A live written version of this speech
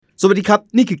สวัสดีครับ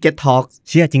นี่คือ Get Talk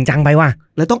เชื่อจริงจังไปว่ะ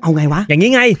แล้วต้องเอาไงวะอย่างนี้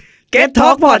ไง Get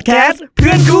Talk Podcast เ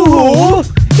พื่อนคู่หู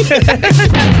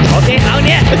โอเคเอาเ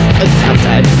นี่ยครับใ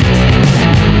ช่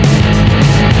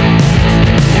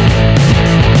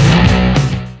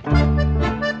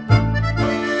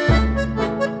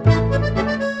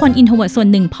คนอินโทรเวิร์ตส่วน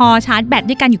หนึ่งพอชาร์จแบต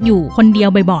ด้วยกันอยู่คนเดียว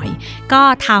บ่อยๆก็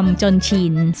ทำจนชิ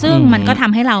นซึ่งมันก็ท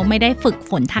ำให้เราไม่ได้ฝึก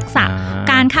ฝนทักษะ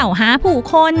การเข้าหาผู้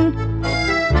คน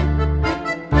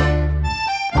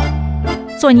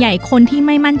ส่วนใหญ่คนที่ไ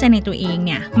ม่มั่นใจในตัวเองเ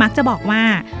นี่ยมักจะบอกว่า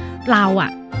เราอ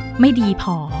ะไม่ดีพ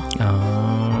อ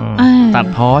ตัด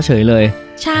พ้อเฉยเลย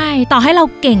ใช่ต่อให้เรา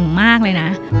เก่งมากเลยนะ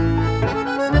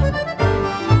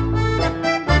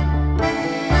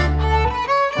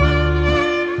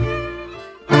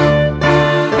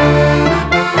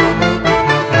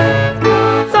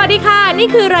สวัสดีค่ะนี่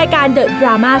คือรายการ The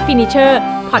Drama Finisher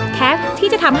Podcast ที่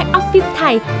จะทำให้ออฟฟิศไท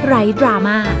ยไร้ดรา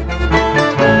ม่า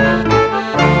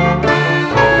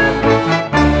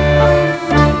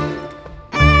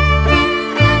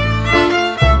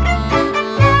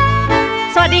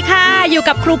สวัสดีค่ะอยู่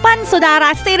กับครูเปิ้ลสุดา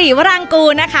รัตน์สิริวรังกู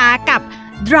ลนะคะกับ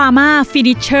Drama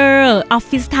Finisher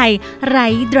Office ไทยไร้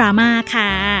ดราม่าค่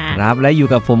ะครับและอยู่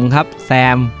กับผมครับแซ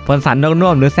มพลสันนกน่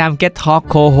วมหรือแซม Get Talk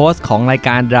Co-host ของรายก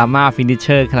าร Drama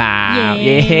Finisher ครับเ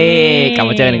ย้กลับ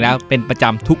มาเจอกันอีกแล้วเป็นประจ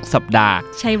ำทุกสัปดาห์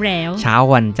ใช่แล้วเช้า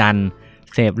วันจันทร์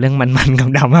เสพเรื่องมันๆกับ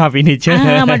Drama Finisher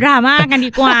มาดราม่ากัน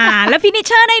ดีกว่าแล้ว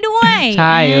Finisher ได้ด้วยใ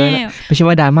ช่ไม่ใช่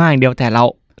ว่าดราม่าอย่างเดียวแต่เรา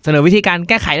เสนอวิธีการ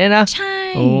แก้ไขได้นะใช่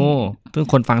โอ้เพิ่ง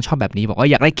คนฟังชอบแบบนี้บอกว่า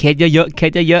อยากได้เคสเยอะๆเค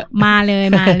สเยอะๆมาเลย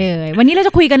วันนี้เราจ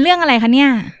ะคุยกันเรื่องอะไรคะเนี่ย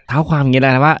เท้าความอย่างนี้เล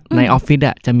ยนะว่าในออฟฟิศ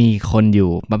อ่ะจะมีคนอยู่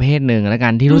ประเภทหนึ่งแล้วกั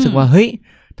นที่รู้สึกว่าเฮ้ย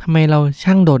ทำไมเรา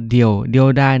ช่างโดดเดี่ยว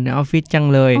ดายในออฟฟิศจัง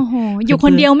เลยโอ้โหอยู่ค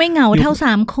นเดียวไม่เหงาเท่า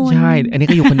3คนใช่อันนี้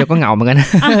ก็อยู่คนเดียวก็เหงาเหมือนกัน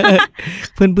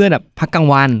เพื่อนๆแบบพักกลาง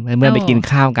วันเมื่อไปกิน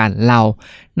ข้าวกันเรา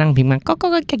นั่งพิมพ์กันก็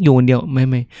แค่อยู่คนเดียวไ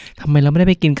ม่ทำไมเราไม่ได้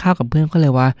ไปกินข้าวกับเพื่อนก็เล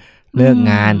ยว่าเลิก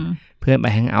งานเพื่อนไป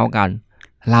แฮงเอาท์กัน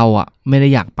เราอ่ะไม่ได้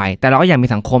อยากไปแต่เราก็อยากมี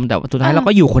สังคมแต่สุดท้ายเรา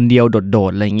ก็อยู่คนเดียวโด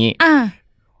ดๆอะไรอย่างงี้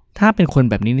ถ้าเป็นคน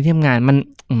แบบนี้ในที่ทำงาน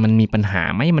มันมีปัญหา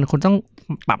ไหมมันควรต้อง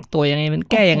ปรับตัวยังไงมัน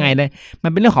แก้ยังไงเลยมั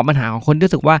นเป็นเรื่องของปัญหาของคนที่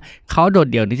รู้สึกว่าเขาโดด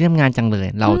เดี่ยวในที่ทำงานจังเลย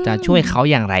เราจะช่วยเขา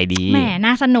อย่างไรดีแหมน่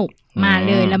าสนุกมา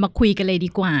เลยแล้วมาคุยกันเลยดี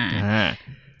กว่า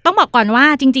ต้องบอกก่อนว่า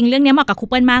จริงๆเรื่องนี้เหมาะกับครู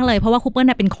เปิ้ลมากเลยเพราะว่าครูเปิ้ล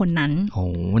เป็นคนนั้นโอ้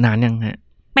นานยังฮะ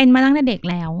เป็นมาตั้งแต่เด็ก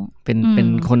แล้วเป็น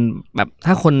คนแบบ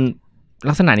ถ้าคน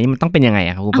ลักษณะนี้มันต้องเป็นยังไง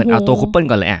อะครับครูเปิ้ลเอาตัวครูเปิ้ล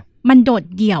ก่อนเลยอะมันโดด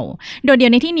เดี่ยว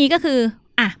ในที่นี้ก็คือ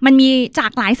มันมีจา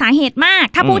กหลายสาเหตุมาก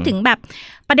ถ้าพูดถึงแบบ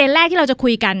ประเด็นแรกที่เราจะคุ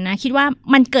ยกันนะคิดว่า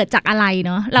มันเกิดจากอะไรเ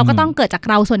นาะเราก็ต้องเกิดจาก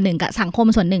เราส่วนหนึ่งกับสังคม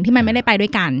ส่วนหนึ่งที่มันไม่ได้ไปด้ว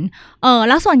ยกันแ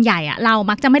ล้วส่วนใหญ่อะเรา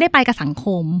มักจะไม่ได้ไปกับสังค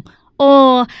ม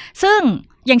ซึ่ง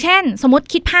อย่างเช่นสมมติ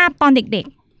คิดภาพตอนเด็ก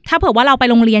ๆถ้าเผื่อว่าเราไป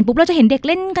โรงเรียนปุ๊บเราจะเห็นเด็กเ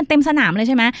ล่นกันเต็มสนามเลยใ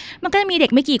ช่ไหมมันก็จะมีเด็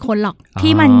กไม่กี่คนหรอก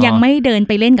ที่มันยังไม่เดินไ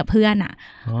ปเล่นกับเพื่อน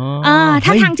ถ้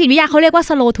าทางจิตวิทยาเขาเรียกว่า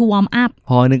slow to warm up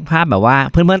พอนึกภาพแบบว่า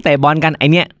เพื่อนๆเตะบอลกันไอ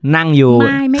เนี้ยนั่งอยู่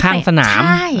ข้างสนาม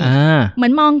เหมือ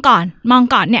นมองก่อ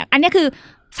นเนี่ยอันนี้คือ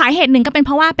สาเหตุหนึ่งก็เป็นเพ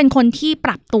ราะว่าเป็นคนที่ป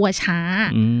รับตัวช้า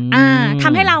ท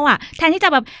ำให้เราแทนที่จะ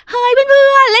แบบเฮ้ยเ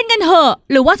พื่อนๆเล่นกันเถอะ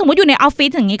หรือว่าสมมติอยู่ในออฟฟิศ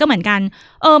อย่างนี้ก็เหมือนกัน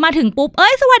มาถึงปุ๊บ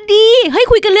สวัสดีเฮ้ย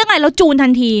คุยกันเรื่องอะไรเราจูนทั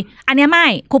นทีอันนี้ไม่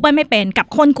ครูเปิ้ลไม่เป็นกับ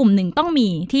คนกลุ่มหนึ่งต้องมี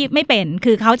ที่ไม่เป็น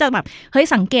คือเขาจะแบบเฮ้ย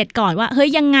สังเกตก่อนว่าเฮ้ย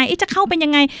ยังไงจะเข้าเป็นยั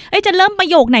งไงจะเริ่มประ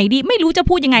โยคไหนดีไม่รู้จะ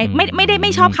พูดยังไงไม่ได้ไ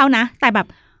ม่ชอบเขานะแต่แบบ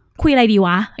คุยอะไรดีว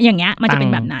ะอย่างเงี้ยมันจะเป็น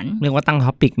แบบนั้นเรียกว่าตั้งท็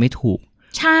อปิกไม่ถูก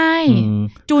ใช่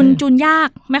จูนยาก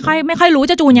ไม่ค่อยรู้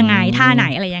จะจูนยังไงท่าไหน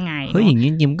อะไรยังไงเฮ้ยอย่างนี้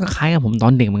ยิ้มก็คล้ายกับผมตอ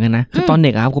นเด็กเหมือนกันนะคือตอนเด็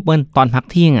กครับครูเปิ้ลตอนพัก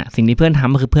เที่ยงสิ่งที่เพื่อนท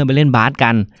ำก็คือเพื่อนไปเล่นบาสกั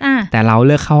นแต่เราเ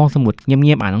ลือกเข้าห้องสมุดเ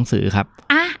งียบๆอ่านหนังสือครับ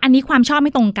อันนี้ความชอบไ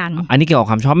ม่ตรงกันอันนี้เกี่ยวกับ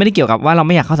ความชอบไม่ได้เกี่ยวกับว่าเราไ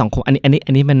ม่อยากเข้าสังคมอัน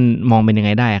นี้มันมองเป็นยังไง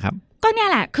ได้ครับก็เนี่ย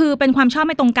แหละคือเป็นความชอบ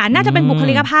ไม่ตรงกันน่าจะเป็นบุค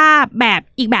ลิกภาพแบบ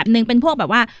อีกแบบนึงเป็นพวกแบบ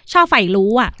ว่าชอบใฝ่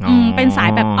รู้เป็นสาย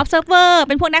แบบ observer เ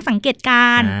ป็นพวกนักสังเกตกา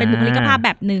รเป็นบุคลิกภาพแบ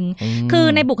บนึงคือ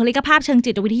ในบุคลิกภาพเชิง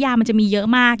จิตวิทยามันจะมีเยอะ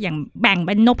มากอย่างแบ่งเ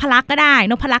ป็นนพลักษ์ก็ได้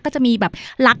นพลักษ์ก็จะมีแบบ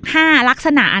ลักษณ์5ลักษ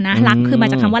ณะนะลักษณ์คือมา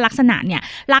จากคำว่าลักษณะเนี่ย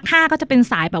ลักษณ์5ก็จะเป็น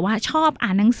สายแบบว่าชอบอ่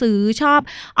านหนังสือชอบ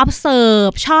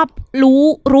observe ชอบ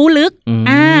รู้ลึก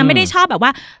ไม่ได้ชอบแบบ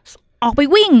ว่าออกไป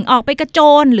วิ่งออกไปกระโจ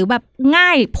นหรือแบบง่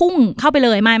ายพุ่งเข้าไปเล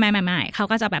ยไม่เขา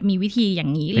ก็จะแบบมีวิธีอย่า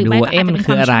งนี้หรือไม่ก็อาจจะเป็นค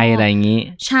วามชอบอะไรอย่างนี้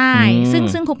ใช่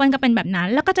ซึ่งครูเปิ้ลก็เป็นแบบนั้น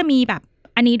แล้วก็จะมีแบบ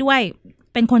อันนี้ด้วย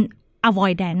เป็นคน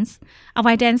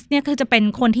avoidance เนี่ยคือจะเป็น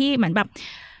คนที่เหมือนแบบ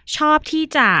ชอบที่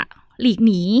จะหลีกห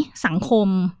นีสังคม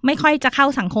ไม่ค่อยจะเข้า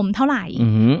สังคมเท่าไหร่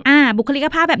บุคลิก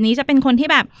ภาพแบบนี้จะเป็นคนที่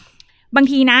แบบบาง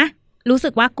ทีนะรู้สึ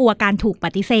กว่ากลัวการถูกป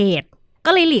ฏิเสธ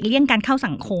ก็เลยหลีกเลี่ยงการเข้า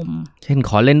สังคมเช่นข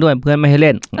อเล่นด้วยเพื่อนไม่ให้เ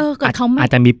ล่นเกิดเขาอา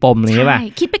จจะมีปมอะไรป่ะ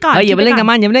คิดไปก่อนอย่าไปเล่นกับ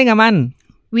มัน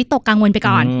วิตกกังวลไป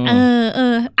ก่อน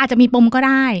อาจจะมีปมก็ไ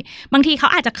ด้บางทีเขา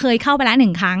อาจจะเคยเข้าไปแล้ว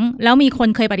1 ครั้งแล้วมีคน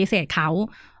เคยปฏิเสธเขา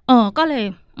ก็เลย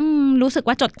รู้สึก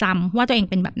ว่าจดจำว่าตัวเอง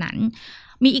เป็นแบบนั้น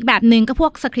มีอีกแบบนึงก็พว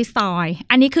กสคริปต์ซอย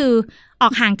อันนี้คือออ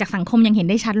กห่างจากสังคมยังเห็น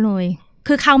ได้ชัดเลย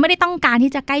คือเขาไม่ได้ต้องการ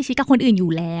ที่จะใกล้ชิดกับคนอื่นอ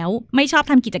ยู่แล้วไม่ชอบ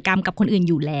ทำกิจกรรมกับคนอื่น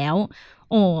อยู่แล้ว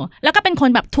แล้วก็เป็นคน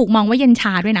แบบถูกมองว่าเย็นช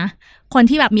าด้วยนะคน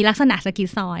ที่แบบมีลักษณะสคริป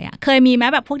ต์ซอยเคยมีไหม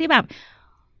แบบพวกที่แบบ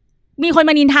มีคน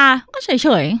มานินทาก็เฉ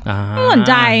ยๆไม่สน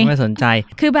ใจ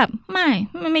คือแบบไ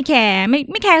ม่แคร์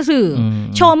ไม่แคร์สื่อ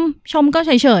ชมก็เ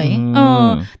ฉย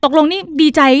ๆตกลงนี่ดี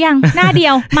ใจยัง หน้าเดี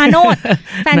ยวมาโนด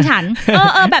แฟนฉัน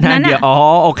แบบนั้นอ่ะ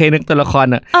โอเคนึกตัวละคร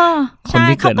อ่ะคน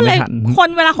ที่เกิดไม่ทันคน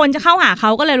เวลาคนจะเข้าหาเขา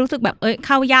ก็เลยรู้สึกแบบเ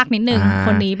ข้ายากนิดนึงค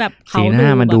นนี้แบบเขาสีหน้า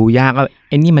มันดูยากก็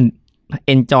ไอ้นี่มัน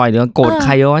enjoy หรือโกรธใค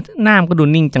รว่าหน้ามันก็ดู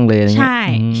นิ่งจังเลยอะไรเงี้ยใช่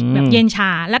แบบเย็นช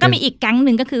าแล้วก็มีอีกแก๊ง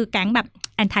นึงก็คือแก๊งแบบ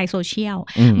anti social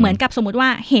เหมือนกับสมมติว่า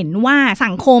เห็นว่าสั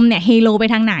งคมเนี่ยเฮโลไป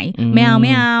ทางไหนไม่เอ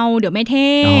าเดี๋ยวไม่เท่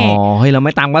เฮ้ยเราไ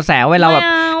ม่ตามกระแสไว้เราแบบ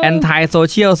anti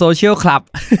social club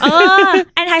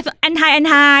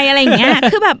anti อะไรอย่างเงี้ย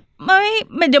คือแบบไม่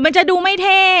เดี๋ยวมันจะดูไม่เ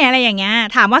ท่อะไรอย่างเงี้ย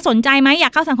ถามว่าสนใจไหมอยา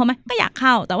กเข้าสังคมไหมก็อยากเ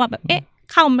ข้าแต่ว่าแบบ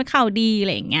เข้าไม่เข้าดีอะ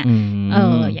ไรอย่างเงี้ย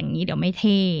อย่างนี้เดี๋ยวไม่เ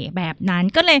ท่แบบนั้น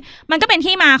ก็เลยมันก็เป็น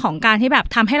ที่มาของการที่แบบ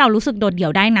ทำให้เรารู้สึกโดดเดี่ย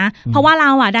วได้นะเพราะว่าเรา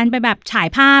ดันไปแบบฉาย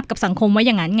ภาพกับสังคมไว้อ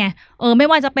ย่างนั้นไงไม่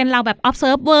ว่าจะเป็นเราแบบ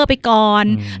observer ไปก่อน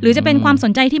หรือจะเป็นความส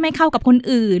นใจที่ไม่เข้ากับคน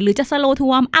อื่นหรือจะ slow to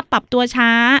warm up ปรับตัวช้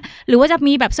าหรือว่าจะ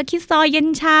มีแบบสคิดซอยเย็น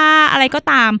ชาอะไรก็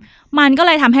ตามมันก็เ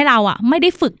ลยทำให้เราไม่ได้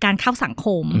ฝึกการเข้าสังค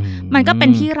มมันก็เป็น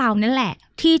ที่เรานั่นแหละ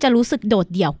ที่จะรู้สึกโดด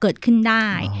เดี่ยวเกิดขึ้นได้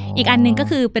อีกอันนึงก็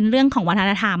คือเป็นเรื่องของวัฒ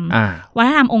นธรรม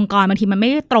องค์กรบางทีมันไม่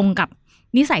ได้ตรงกับ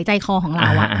นิสัยใจคอของเรา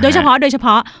โดยเฉพ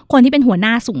าะคนที่เป็นหัวหน้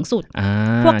าสูงสุด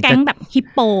พวกแก๊งแบบฮิป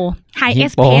โป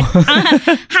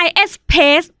highest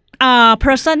pace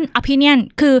person opinion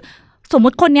คือสมมุ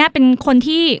ติคนนี้เป็นคน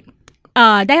ที่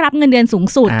ได้รับเงินเดือนสูง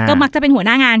สุดก็มักจะเป็นหัวห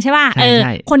น้างานใช่ป่ะ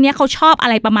คนนี้เขาชอบอะ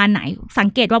ไรประมาณไหนสัง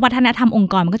เกตว่าวัฒนธรรมอง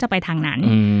ค์กรมันก็จะไปทางนั้น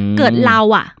เกิดเรา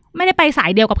ไม่ได้ไปสา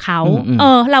ยเดียวกับเขา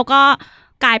เราก็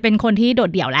กลายเป็นคนที่โดด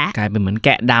เดี่ยวแล้วกลายเป็นเหมือนแก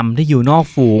ะดำที่อยู่นอก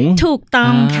ฝูงถูกต้อ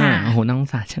งค่ะโอ้โหน่าสง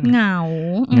สารใช่ไหมเหง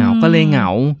าก็เลยเหงา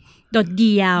โดดเ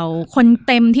ดี่ยวคน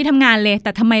เต็มที่ทำงานเลยแ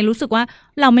ต่ทำไมรู้สึกว่า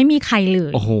เราไม่มีใครเล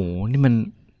ยโอ้โหนี่มัน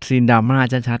ซีนดราม่า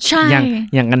ชัดๆอ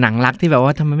ย่างกับหนังรักที่แบบว่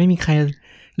าทำไมไม่มีใคร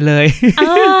เลย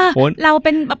เราเ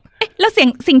ป็นแบบแล้ว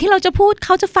สิ่งที่เราจะพูดเข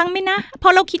าจะฟังไหมนะเพรา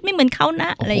ะเราคิดไม่เหมือนเขานะ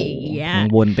อะไรอย่างเงี้ย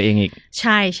วนไปเองอีกใ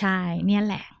ช่เนี่ย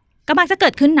แหละก็มักจะเกิ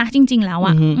ดขึ้นนะจริงๆแล้ว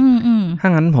ถ้า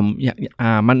งั้นผมอยาก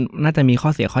มันน่าจะมีข้อ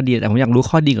เสียข้อดีแต่ผมอยากรู้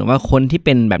ข้อดีก่อนว่าคนที่เ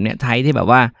ป็นแบบเนี้ยไทยที่แบบ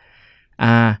ว่า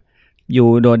อยู่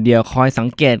โดดเดี่ยวคอยสัง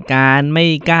เกตการไม่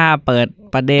กล้าเปิด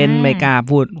ประเด็นไม่กล้า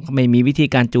พูดไม่มีวิธี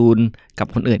การจูนกับ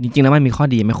คนอื่นจริงๆแล้วมันมีข้อ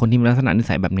ดีไหมคนที่มีลักษณะนิ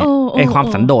สัยแบบนี้ความ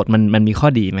สันโดษมันมีข้อ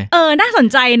ดีไหมน่าสน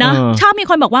ใจเนาะชอบมี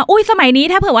คนบอกว่าอุ้ยสมัยนี้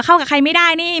ถ้าเผื่อว่าเข้ากับใครไม่ได้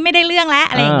นี่ไม่ได้เรื่องแล้ว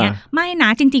อะไรอย่างเงี้ยไม่นะ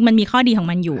จริงๆมันมีข้อดีของ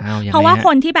มันอยู่เพราะว่าค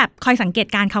นที่แบบคอยสังเกต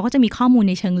การเขาก็จะมีข้อมูล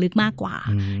ในเชิงลึกมากกว่า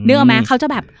เนื้อไหมเขาจะ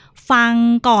แบบฟัง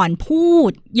ก่อนพู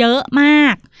ดเยอะมา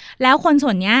กแล้วคน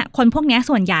พวกนี้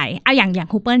ส่วนใหญ่อย่าง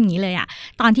คูเปิลอย่างนี้เลย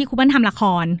ตอนที่คูเปิลทำละค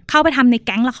รเข้าไปทำในแ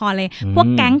ก๊งละครเลยพวก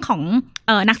แก๊งของ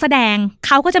นักแสดงเ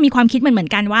ขาก็จะมีความคิดเหมือ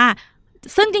นกันว่า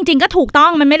ซึ่งจริงๆก็ถูกต้อ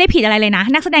งมันไม่ได้ผิดอะไรเลยนะ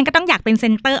นักแสดงก็ต้องอยากเป็นเซ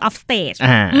นเตอร์ออฟสเตจ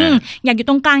อยากอยู่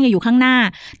ตรงกลางอยากอยู่ข้างหน้า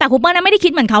แต่คูเปิลไม่ได้คิ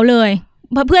ดเหมือนเขาเลย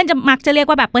เพื่อนจะมักจะเรียก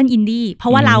ว่าแบบเปิ้ลอินดี้เพรา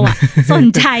ะว่าเราสน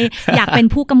ใจอยากเป็น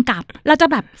ผู้กำกับเราจะ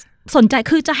แบบสนใจ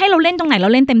คือจะให้เราเล่นตรงไหนเรา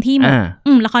เล่นเต็มที่หมด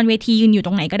ละครเวทียืนอยู่ต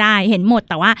รงไหนก็ได้เห็นหมด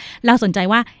แต่ว่าเราสนใจ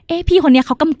ว่าพี่คนนี้เ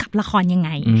ขากำกับละครยังไง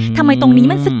ทำไมตรงนี้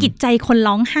มันสะกิดใจคน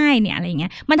ร้องไห้เนี่ยอะไรเงี้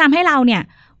ยมันทำให้เราเนี่ย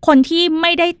คนที่ไ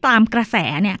ม่ได้ตามกระแส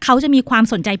เนี่ยเขาจะมีความ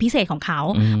สนใจพิเศษของเขา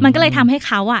มันก็เลยทำให้เ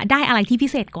ขาได้อะไรที่พิ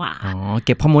เศษกว่าเ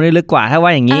ก็บข้อมูลได้ลึกกว่าถ้าว่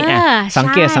าอย่างนี้สัง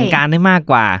เกตสังการได้มาก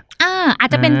กว่าอาจ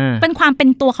จะเป็นความเป็น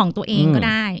ตัวของตัวเองก็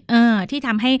ได้ที่ท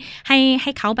ำใ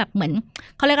ห้เขาแบบเหมือน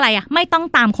เขาเรียกอะไรไม่ต้อง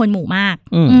ตามคนหมู่มาก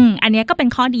อันนี้ก็เป็น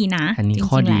ข้อดีนะอันนี้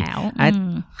ข้อดีแล้ว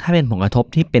ถ้าเป็นผลกระทบ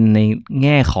ที่เป็นในแ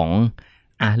ง่ของ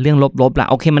เรื่องลบๆล่ะ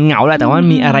โอเคมันเหงาแหละแต่ว่า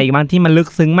มีอะไรบ้างที่มันลึก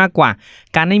ซึ้งมากกว่า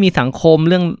การได้มีสังคม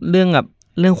เรื่องแบบ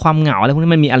เรื่องความเหงาอะไรพวก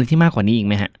นี้มันมีอะไรที่มากกว่านี้อีกไ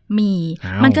หมฮะ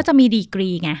มันก็จะมีดีกรี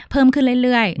ไงเพิ่มขึ้นเ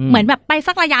รื่อยๆเหมือนแบบไป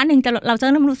สักระยะหนึ่งเราจะ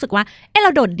เริ่มรู้สึกว่าเร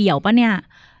าโดดเดี่ยวปะเนี่ย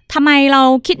ทำไมเรา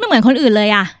คิดไม่เหมือนคนอื่นเลย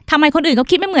ทำไมคนอื่นเขา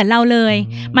คิดไม่เหมือนเราเลย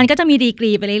มันก็จะมีดีก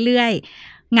รีไปเรื่อย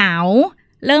ๆเหงา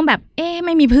เริ่มแบบไ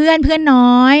ม่มีเพื่อนน้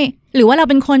อยหรือว่าเรา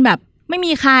เป็นคนแบบไม่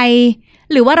มีใคร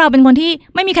หรือว่าเราเป็นคนที่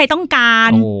ไม่มีใครต้องกา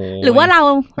รหรือว่าเรา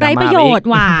ไร้ประโยชน์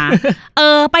ว่ะ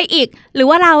ไปอีกหรือ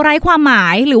ว่าเราไร้ความหมา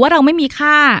ยหรือว่าเราไม่มี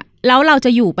ค่า แล้วเราจ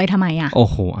ะอยู่ไปทำไมอ่ะโอ้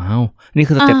โหอ้าวนี่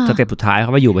คือสเต็ปสุดท้ายครั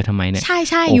บว่าอยู่ไปทำไมเนี่ยใ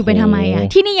ช่อยู่ไปทำไมอ่ะ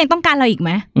ที่นี่ยังต้องการเราอีกไห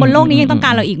มบนโลกนี้ยังต้องก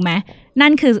ารเราอีกไหมนั่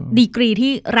นคือดีกรี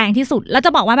ที่แรงที่สุดแล้วจ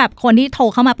ะบอกว่าแบบคนที่โทร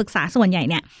เข้ามาปรึกษาส่วนใหญ่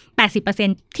เนี่ย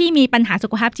 80% ที่มีปัญหาสุ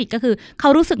ขภาพจิตก็คือเขา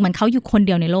รู้สึกเหมือนเขาอยู่คนเ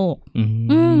ดียวในโลก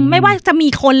ไม่ว่าจะมี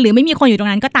คนหรือไม่มีคนอยู่ตร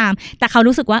งนั้นก็ตามแต่เขา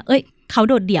รู้สึกว่าเขา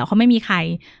โดดเดี่ยวเขาไม่มีใคร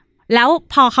แล้ว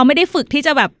พอเขาไม่ได้ฝึกที่จ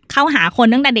ะแบบเข้าหาคน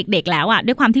ตั้งแต่เด็กๆแล้วอ่ะ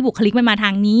ด้วยความที่บุคลิกมันมาทา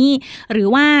งนี้หรือ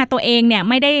ว่าตัวเองเนี่ย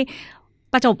ไม่ได้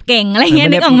ประจบเก่งอะไรเงี้ย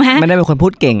นึกออกไหมไม่ได้เป็นคนพู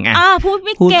ดเก่งอ่ะพูดไ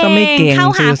ม่เก่งเข้า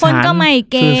หาคนก็ไม่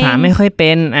เก่งสื่อสารไม่ค่อยเ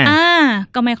ป็น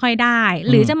ก็ไม่ค่อยได้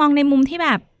หรือจะมองในมุมที่แบ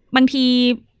บบางที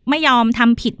ไม่ยอมท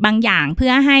ำผิดบางอย่างเพื่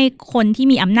อให้คนที่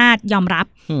มีอำนาจยอมรับ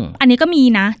อันนี้ก็มี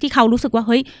นะที่เขารู้สึกว่าเ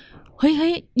ฮ้ย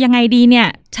ยังไงดีเนี่ย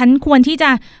ฉันควรที่จะ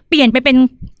เปลี่ยนไปเป็น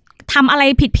ทำอะไร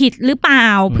ผิดหรือเปล่า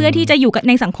เพื่อที่จะอยู่กับใ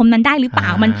นสังคมนั้นได้หรือเปล่า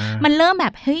มันเริ่มแบ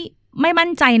บเฮ้ยไม่มั่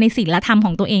นใจในศีลธรรมข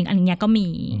องตัวเองอันนี้ก็มี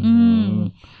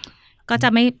ก็จะ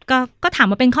ไม่ก็ถาม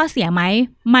ว่าเป็นข้อเสียไหม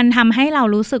มันทำให้เรา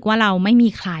รู้สึกว่าเราไม่มี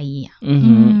ใคร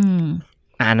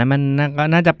นั้นมันก็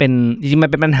น่าจะเป็นจริงๆมัน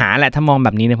เป็นปัญหาแหละถ้ามองแบ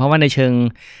บนี้เนี่ยเพราะว่าในเชิง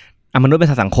มนุษย์เป็น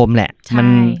สัตว์สังคมแหละมัน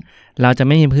เราจะไ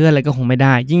ม่มีเพื่อนอะไรก็คงไม่ไ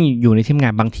ด้ยิ่งอยู่ในทีมงา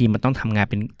นบางทีมันต้องทำงาน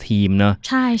เป็นทีมเนอะ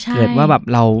ใช่เกิดว่าแบบ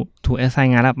เราถูกแอสไซ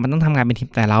น์งานแล้วมันต้องทำงานเป็นทีม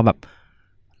แต่เราแบบ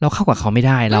เราเข้ากับเขาไม่ไ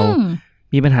ด้เรา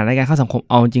มีปัญหาในการเข้าสังคม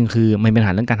เอาจริงคือมันเป็นปัญห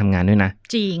าเรื่องการทำงานด้วยนะ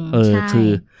จริงคือ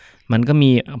มันก็มี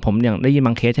ผมอย่างได้ยินบ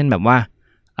างเคสเช่นแบบว่า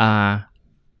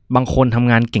บางคนท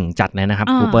ำงานเก่งจัดเลยนะครับ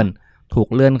ครูเปิ้ลถูก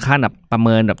เลื่อนขั้นแบบประเ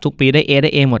มินแบบทุกปีได้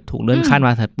A หมดถูกเลื่อนขั้นม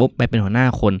าเสร็จปุ๊บไปเป็นหัวหน้า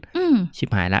คนชิบ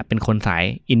หายละเป็นคนสาย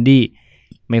อินดี้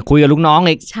ไม่คุยกับลูกน้อง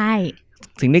อีกใช่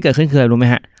สิ่งที่เกิดขึ้นคืออะไรรู้ไหม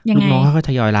ฮะลูกน้องเขาก็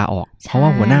ทยอยลาออกเพราะว่า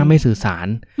หัวหน้าไม่สื่อสาร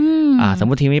สมม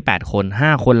ติทีมมี8คน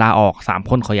5คนลาออก3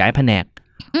คนขอย้ายแผนก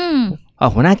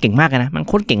หัวหน้าเก่งมากนะมันโ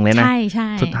คตรเก่งเลยนะ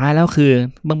สุดท้ายแล้วคือ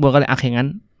บางบัวก็เลยโอเคงั้น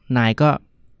นายก็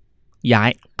ย้าย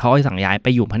เขาก็สั่งย้ายไป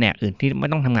อยู่แผนกอื่นที่ไม่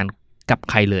ต้องทำงานกับ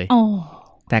ใครเลย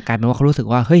แต่กลายเป็นว่าเขารู้สึก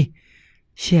ว่าเฮ้ย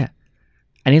เชี่ย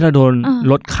อันนี้เราโดน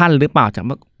ลดขั้นหรือเปล่าจากเ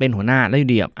มื่อเป็นหัวหน้าแล้วอ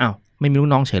ยู่ดีอ้าวไม่มีลูก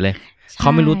น้องเฉยเลยเขา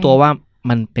ไม่รู้ตัวว่า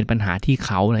มันเป็นปัญหาที่เ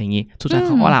ขาอะไรอย่างงี้สุดท้ายเ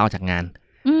ขาก็ลาออกจากงาน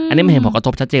อันนี้ไม่เห็นผลกระท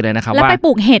บชัดเจนเลยนะครับว่าแล้วไปป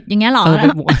ลูกเห็ดอย่างเงี้ยหรอ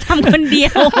ทำคนเดี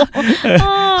ยว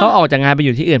เขาออกจากงานไปอ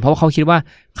ยู่ที่อื่นเพราะว่าเขาคิดว่า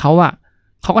เขา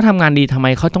ก็ทำงานดีทำไม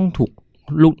เขาต้องถูก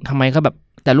ลูกทำไมเขาแบบ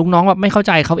แต่ลูกน้องแบบไม่เข้าใ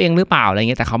จเขาเองหรือเปล่าอะไร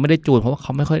เงี้ยแต่เขาไม่ได้จูนเพราะว่าเข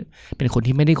าไม่ค่อยเป็นคน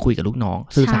ที่ไม่ได้คุยกับลูกน้อง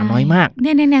สื่อสารน้อยมากเ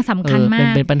นี่ยสำคัญมาก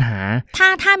เป็นปัญหา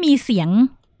ถ้ามีเสียง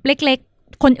เล็กๆ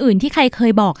คนอื่นที่ใครเค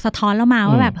ยบอกสะท้อนแล้วมา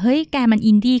ว่าแบบเฮ้ยแกมัน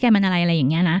อินดี้แกมันอะไรอย่าง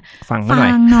เงี้ยนะฟังหน่อย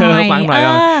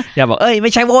อย่าบอกไ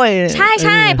ม่ใช่โว้ยใ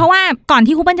ช่เพราะว่าก่อน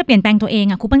ที่ครูเปิ้ลจะเปลี่ยนแปลงตัวเอง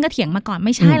อ่ะครูเปิ้ลก็เถียงมาก่อนไ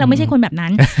ม่ใช่เราไม่ใช่คนแบบนั้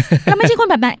นเราไม่ใช่คน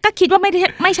แบบนั้นก็คิดว่าไม่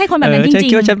ใช่คนแบบนั้นจริ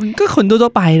งๆก็คนทั่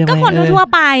วไปก็คนทั่ว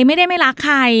ไปไม่ได้ไม่รักใ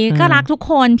ครก็รักทุก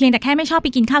คนเพียงแต่แค่ไม่ชอบไป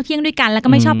กินข้าวเที่ยงด้วยกันแล้วก็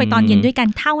ไม่ชอบไปตอนเย็นด้วยกัน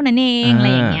เท่านั้นเองอะไร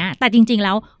อย่างเงี้ยแต่จริงๆแ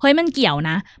ล้วเฮ้ยมันเกี่ยว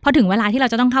นะพอถึงเวลาที่เรา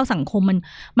จะต้องเข้าสังคม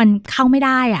มันเข้าไม่ไ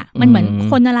ด้อ่ะมันเหมือน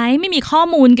คนอะไรไม่มีข้อ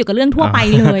มูลเกี่ยวกับเรื่องทั่วไป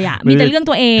เลยอ่ะมีแต่เรื่อง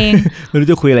ตัวเองไม่รู้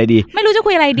จะคุยอะไร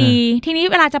ดีทีนี้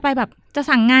เวลาจะไปแบบจะ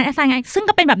สั่งงานซึ่ง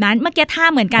ก็เป็นแบบนั้นเมื่อกี้ท่า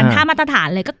เหมือนกันท่ามาตรฐาน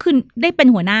เลยก็คือได้เป็น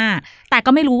หัวหน้าแต่ก็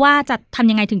ไม่รู้ว่าจะทำ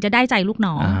ยังไงถึงจะได้ใจลูก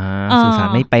น้องสื่อสาร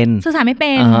ไม่เป็น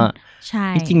ใช่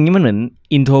จริงๆนี่มันเหมือน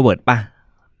introvert ป่ะ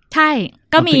ใช่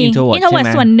ก็มี introvert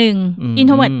ส่วนหนึ่ง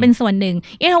introvert เป็นส่วนหนึ่ง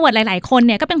introvert หลายๆคนเ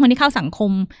นี่ยก็เป็นคนที่เข้าสังค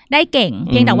มได้เก่ง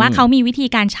เพียงแต่ว่าเขามีวิธี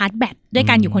การชาร์จแบตด้วย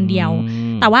การอยู่คนเดียว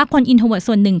แต่ว่าคน introvert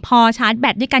ส่วนหนึ่งพอชาร์จแบ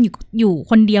ตด้วยการอยู่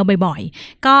คนเดียวบ่อย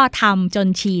ๆก็ทำจน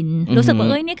ชินรู้สึกว่า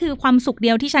นี่คือความสุขเดี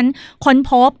ยวที่ฉันค้น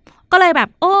พบก็เลยแบบ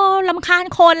รำคาญ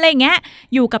คนอะไรอย่างเงี้ย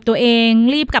อยู่กับตัวเอง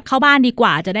รีบกลับเข้าบ้านดีกว่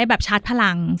าจะได้แบบชาร์จพ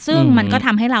ลังซึ่งมันก็ท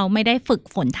ำให้เราไม่ได้ฝึก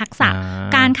ฝนทักษะ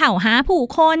การเข้าหาผู้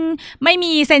คนไม่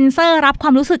มีเซ็นเซอร์รับคว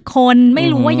ามรู้สึกคนไม่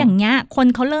รู้ว่าอย่างเงี้ยคน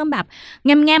เขาเริ่มแบบแ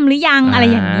ง่มๆหรือยังอะไร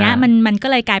อย่างเงี้ยมันก็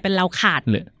เลยกลายเป็นเราขาด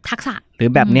ทักษะหรือ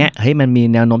แบบเนี้ยเฮ้ยมันมี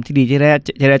แนวโน้มที่ดีที่จะ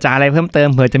เจรจาอะไรเพิ่มเติม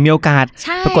เผื่อจะมีโอกาส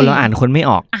ปรากฏเราอ่านคนไม่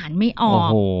ออก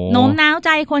โน้มน้าวใจ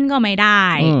คนก็ไม่ได้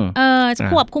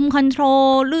ควบคุมคอนโทรล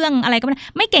เรื่องอะไรก็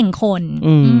ไม่เก่งคน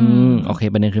โอเค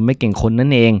ประเด็นคือไม่เก่งคนนั่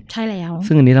นเองใช่แล้ว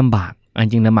ซึ่งอันนี้ลำบากจ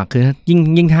ริงๆลำบากคือ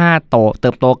ยิ่งถ้าเ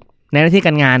ติบโตในหน้าที่ก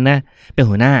ารงานนะเป็น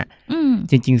หัวหน้า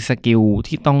จริงๆสกิล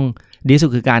ที่ต้องดีสุด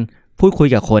คือการพูดคุย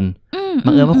กับคน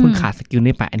บังเอิญว่าคุณขาดสกิล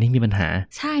นี้ไปอันนี้มีปัญหา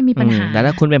ใช่มีปัญหาแต่ถ้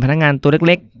าคุณเป็นพนักงานตัว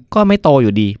เล็กๆก็ไม่โตอ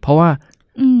ยู่ดีเพราะว่า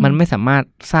มันไม่สามารถ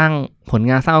สร้างผล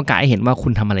งานสร้างโอกาสให้เห็นว่าคุ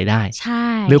ณทำอะไรได้ใช่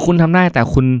หรือคุณทำได้แต่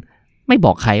คุณไม่บ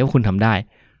อกใครว่าคุณทำได้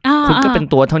คุณก็เป็น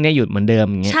ตัวเท่านี้อยู่เหมือนเดิม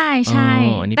อย่างเงี้ยใช่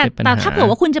แต่ถ้าเผื่อ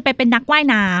ว่าคุณจะไปเป็นนักว่าย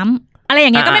น้ำอะไรอย่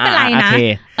างเงี้ยก็ไม่เป็นไรนะ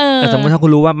แต่สมมติถ้าคุ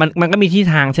ณรู้ว่ามันก็มีที่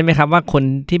ทางใช่ไหมครับว่าคน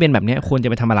ที่เป็นแบบนี้ควรจะ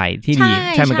ไปทำอะไรที่ดี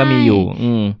ใช่มันก็มีอยู่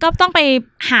ก็ต้องไป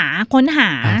ค้นหา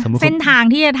เส้นทาง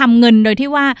ที่จะทำเงินโดยที่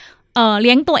ว่า เ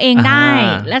ลี้ยงตัวเองได้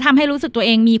และทำให้รู้สึกตัวเ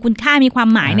องมีคุณค่ามีความ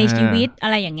หมายในชีวิตอะ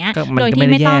ไรอย่างเงี้ยโดยที่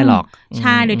ไม่ต้องใ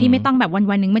ช่โดยที่ไม่ต้องแบบ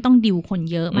วันๆนึงไม่ต้องดิวคน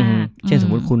เยอะมากเช่นสม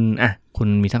มติคุณ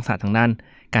มีทักษะทางด้าน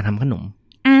การทำขนม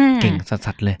เก่งสั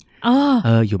สๆเลย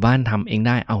อยู่บ้านทำเองไ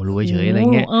ด้เอารวยเฉยอะไร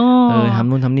เงี้ยทำ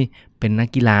นู่นทำนี่เป็นนัก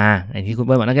กีฬาไอ้ที่คุณเ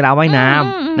ปิ้ลบอกนักกีฬาว่ายน้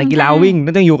ำนักกีฬาวิ่ง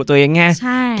ต้องอยู่กับตัวเองไง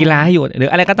กีฬาให้อยู่หรือ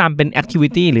อะไรก็ตามเป็นแอคทิวิ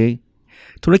ตี้หรือ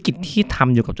ธุรกิจที่ท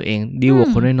ำอยู่กับตัวเองดีกว่า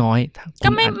คนน้อยๆก็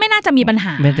ไม่น่าจะมีปัญห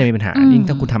ายิ่ง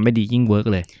ถ้าคุณทำไม่ดียิ่งเวิร์ก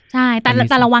เลยใช่แ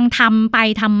ต่ระวังทำไป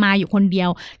ทำมาอยู่คนเดียว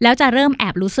แล้วจะเริ่มแอ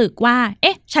บรู้สึกว่าเ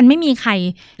อ๊ะฉันไม่มีใคร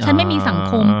ฉันไม่มีสัง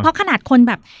คมเพราะขนาดคน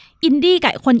แบบอินดี้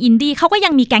กับคนอินดี้เขาก็ยั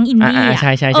งมีแก๊งอินดี้อ่ะ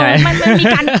ใช่มันมี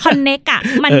การคอนเนคอ่ะ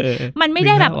มันไม่ไ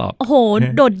ด้แบบโอ้โห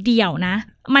โดดเดี่ยวนะ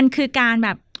มันคือการแบ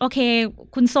บโอเค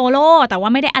คุณโซโล่แต่ว่า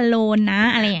ไม่ได้อโลนนะ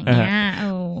อะไรอย่างเงี้ย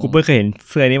กูเพิ่งเคยเห็น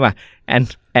เสื้อนี่ว่ะแ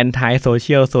อนตี้โซเ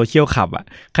ชียลขับอ่ะ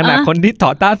ขนาดคนที่ต่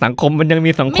อต้านสังคมมันยัง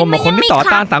มีสังคมกับคนที่ต่อ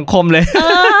ต้านสังคมเลย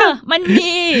มัน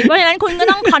มีเพราะฉะนั้นคุณก็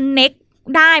ต้องคอนเน็ก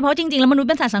ได้เพราะจริงๆแล้วมนุษย์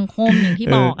เป็นสัตว์สังคมอย่างที่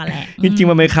บอกกันแหละจริงๆ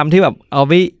มันเป็นคำที่แบบเอา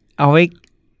ไว้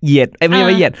เหยียดไม่ใ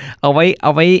ช่เหยียดเอาไ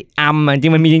ว้จริ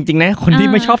งมันมีจริงๆนะคนที่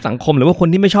ไม่ชอบสังคมหรือว่าคน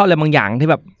ที่ไม่ชอบอะไรบางอย่างที่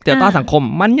แบบต่อต้านสังคม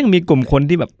มันยังมีกลุ่มคน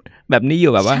ที่แบบนี้อ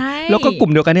ยู่แบบว่าแล้วก็กลุ่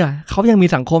มเดียวกันเนี่ยเขายังมี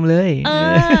สังคมเลย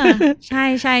ใ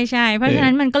ช่เพราะฉะ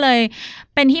นั้นมันก็เลย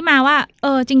เป็นที่มาว่า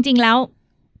จริงๆแล้ว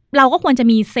เราก็ควรจะ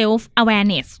มี self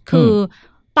awareness คือ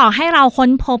ต่อให้เราค้น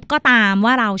พบก็ตาม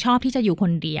ว่าเราชอบที่จะอยู่ค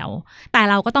นเดียวแต่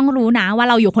เราก็ต้องรู้นะว่า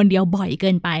เราอยู่คนเดียวบ่อยเกิ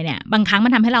นไปเนี่ยบางครั้งมั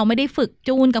นทำให้เราไม่ได้ฝึก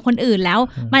จูนกับคนอื่นแล้ว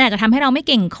มันอาจจะทำให้เราไม่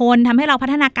เก่งคนทำให้เราพั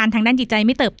ฒนาการทางด้านจิตใจไ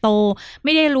ม่เติบโตไ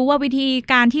ม่ได้รู้ว่าวิธี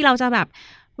การที่เราจะแบบ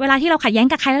เวลาที่เราขัดแย้ง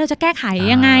กับใครแล้วเราจะแก้ไข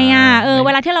ยังไงเว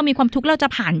ลาที่เรามีความทุกข์เราจะ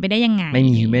ผ่านไปได้ยังไงไม่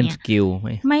มี human skill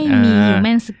ไม่มี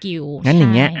human skill งั้นอย่า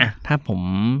งเงี้ยถ้าผม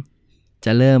จ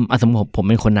ะเริ่มสมมติผม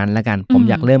เป็นคนนั้นแล้วกันผม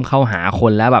อยากเริ่มเข้าหาค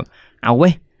นแล้วแบบเอาเว้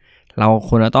ยเราค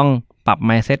วรจะต้องปรับ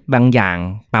mindset บางอย่าง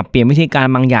ปรับเปลี่ยนวิธีการ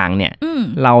บางอย่างเนี่ย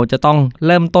เราจะต้องเ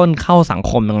ริ่มต้นเข้าสัง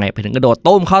คมยังไงไปถึงกระโดด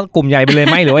ต้มเข้ากลุ่มใหญ่ไปเลยไ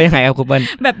หมหรือว่ายังไงครับคุณเปิ้ล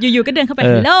แบบอยู่ๆก็เดินเข้าไป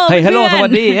ฮัลโหลเฮ้ยฮัลโหลสวั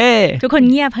สดีทุกคน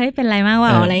เงียบเฮ้ยเป็นไรมากว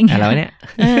ะอะไรอย่างเงี้ยแล้วเนี่ย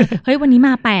เฮ้ยวันนี้ม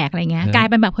าแปลกอะไรเงี้ยกลาย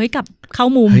เป็นแบบเฮ้ยกับเข้า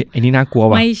มุมไอ้นี่น่ากลัว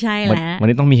ว่ะไม่ใช่แล้ววัน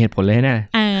นี้ต้องมีเหตุผลเลยแน่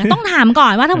ต้องถามก่อ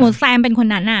นว่าถ้าสมมติแซมเป็นคน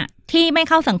นั้นอะที่ไม่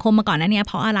เข้าสังคมมาก่อนนั้นเนี่ยเ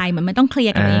พราะอะไรเหมือนมันต้องเคลีย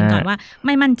ร์กันเองก่อนว่าไ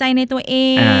ม่มั่นใจในตัวเอ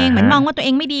งเหมือนมองว่าตัวเอ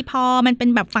งไม่ดีพอมันเป็น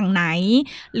แบบฝั่งไหน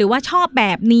หรือว่าชอบแบ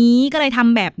บนี้ก็เลยท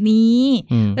ำแบบนี้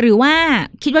หรือว่า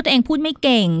คิดว่าตัวเองพูดไม่เ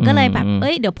ก่งก็เลยแบบ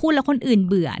เดี๋ยวพูดแล้วคนอื่น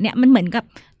เบื่อเนี่ยมันเหมือนกับ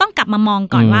ต้องกลับมามอง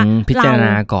ก่อนว่าพิจารณ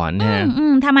าก่อนเนี่ย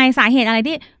ทำไมสาเหตุอะไร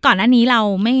ที่ก่อนหน้านี้เรา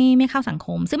ไม่เข้าสังค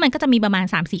มซึ่งมันก็จะมีประมาณ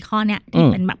 3-4 ข้อเนี่ยที่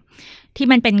เป็นแบบที่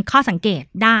มันเป็นข้อสังเกต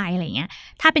ได้อะไรเงี้ย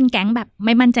ถ้าเป็นแก๊งแบบไ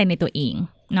ม่มั่นใจในตัวเอง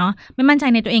เนาะไม่มั่นใจ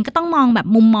ในตัวเองก็ต้องมองแบบ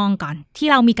มุมมองก่อนที่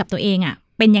เรามีกับตัวเองอ่ะ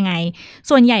เป็นยังไง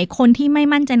ส่วนใหญ่คนที่ไม่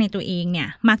มั่นใจในตัวเองเนี่ย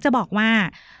มักจะบอกว่า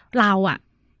เราอ่ะ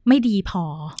ไม่ดีพอ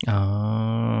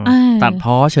ตัด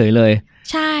พ้อเฉยเลย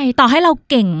ใช่ต่อให้เรา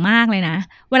เก่งมากเลยนะ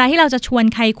เวลาที่เราจะชวน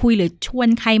ใครคุยหรือชวน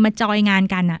ใครมาจอยงาน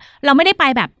กันอ่ะเราไม่ได้ไป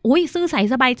แบบอุ้ยซื่อใส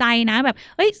สบายใจนะแบบ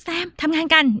แซมทำงาน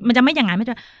กันมันจะไม่อย่างนั้นไม่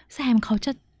จะแซมเขาจ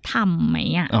ะทำไหม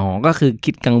อ่ะก็คือ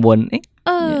คิดกังวล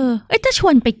ถ้าช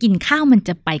วนไปกินข้าวมันจ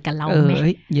ะไปกับเราไหม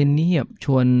เย็นนี้แบบช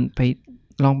วนไป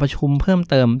ลองประชุมเพิ่ม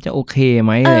เติมจะโอเคไห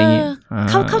มอะไรอย่างเงี้ย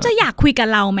เขาจะอยากคุยกับ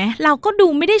เราไหมเราก็ดู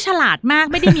ไม่ได้ฉลาดมาก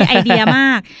ไม่ได้มีไอเดียม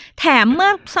ากแถมเมื่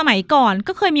อสมัยก่อน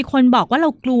ก็เคยมีคนบอกว่าเรา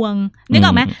กลวงนึกอ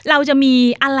อกไหมเราจะมี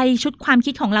อะไรชุดความ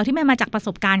คิดของเราที่มันมาจากประส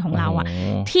บการณ์ของเราอะ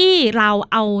ที่เรา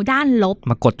เอาด้านลบ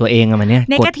มากดตัวเองอะมันเนี่ย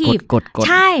กด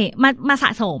ใช่มาสะ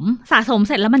สมเ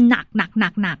สร็จแล้วมันหนัก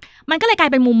มันก็เลยกลา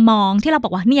ยเป็นมุมมองที่เราบอ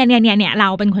กว่าเนี่ยเรา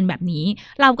เป็นคนแบบนี้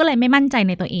เราก็เลยไม่มั่นใจใ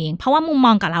นตัวเองเพราะว่ามุมม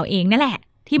องกับเราเองนั่นแหละ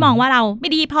ที่มองว่าเราไม่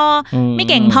ดีพอไม่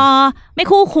เก่งพอไม่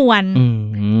คู่ควร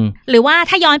หรือว่า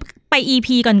ถ้าย้อนไป EP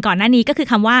ก่อนหน้านี้ก็คือ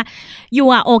คำว่า you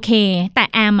are okay แต่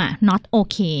am not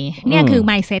okay เนี่ยคือ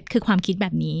mindset คือความคิดแบ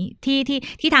บนี้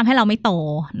ที่ทำให้เราไม่โต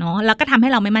เนาะแล้วก็ทำให้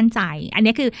เราไม่มั่นใจอัน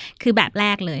นี้คือแบบแร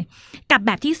กเลยกับแ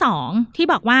บบที่สองที่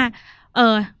บอกว่า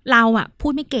เราพู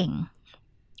ดไม่เก่ง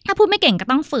ถ้าพูดไม่เก่งก็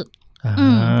ต้องฝึก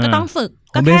ก็ต้องฝึก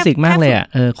ก็เบสิกมากเลย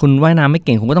คุณว่ายน้ำไม่เ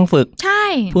ก่งคุณก็ต้องฝึกใช่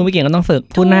พูดไม่เก่งก็ต้องฝึก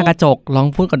พูดหน้ากระจกลอง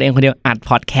พูดกับตัวเองคนเดียวอัด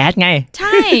พอดแคสต์ไงใ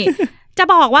ช่จะ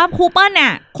บอกว่าครูเปิ้ลเนี่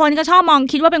ยคนก็ชอบมอง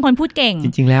คิดว่าเป็นคนพูดเก่งจ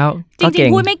ริงๆแล้วจริง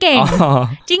ๆพูดไม่เก่ง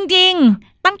จริง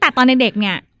ๆตั้งแต่ตอนเด็กเ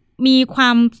นี่ยมีควา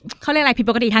มเขาเรียกอะไรผิด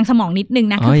ปกติทางสมองนิดนึง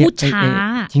นะคือพูดช้า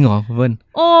จริงเหรอคุณเปิ้ล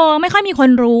ไม่ค่อยมีคน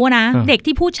รู้นะเด็ก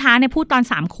ที่พูดช้าเนี่ยพูดตอน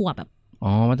3 ขวบแบบ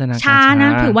วัฒนาการช้านะ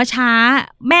ถือว่าช้า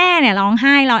แม่เนี่ยร้องไ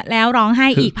ห้แล้วร้องไห้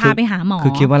อีกพาไปหาหมอคื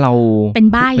อคิดว่าเราเป็น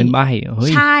ใบ้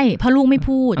ใช่เพราะลูกไม่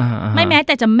พูดไม่แม้แ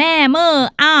ต่จะแม่เมื่อ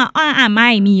ไม่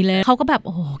มีเลยเขาก็แบบโ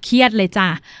อ้เครียดเลยจ้ะ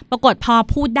ปรากฏพอ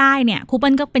พูดได้เนี่ยครูเ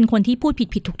ปิ้ลก็เป็นคนที่พูด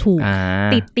ผิดถูก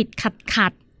ติดขั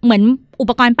ด เหมือนอุ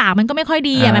ปกรณ์ปากมันก็ไม่ค่อย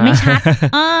ดีมันไม่ชัด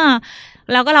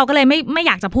แล้วก็เราก็เลยไม่อ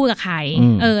ยากจะพูดกับใคร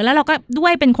แล้วเราก็ด้ว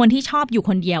ยเป็นคนที่ชอบอยู่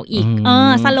คนเดียวอีก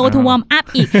slow to warm up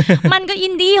อีก มันก็อิ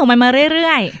นดี้ของมันมาเ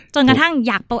รื่อยๆจนกระทั่ง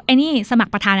อยากสมัค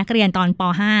รประธานนักเรียนตอนป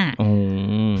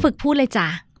.5 ฝึกพูดเลยจ้ะ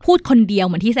พูดคนเดียวเ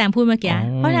หมือนที่แซมพูดเมื่อกี้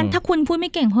เพราะฉะนั้นถ้าคุณพูดไม่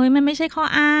เก่งเฮ้ยมันไม่ใช่ข้อ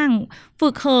อ้างฝึ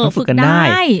กฝึกได้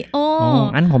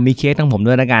อันผมมีเคสทั้งผม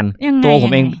ด้วยแล้วกันตัวผ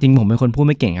มเองจริงผมเป็นคนพูด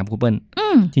ไม่เก่งครับครูเปิ้ล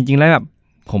จริงๆแล้วแบบ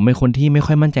ผมเป็นคนที่ไม่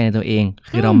ค่อยมั่นใจในตัวเอง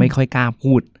คือเราไม่ค่อยกล้า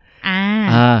พูด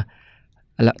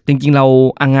แล้วจริงๆเรา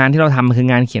งานที่เราทำคือ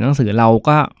งานเขียนหนังสือเรา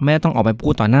ก็ไม่ต้องออกไปพู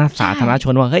ดต่อหน้าสาธารณช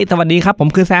นว่าเฮ้ยสวัสดีครับผม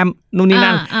คือแซมนู่นนี่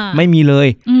นั่นไม่มีเลย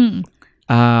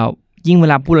ยิ่งเว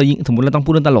ลาพูดเรายิ่งสมมติเราต้องพู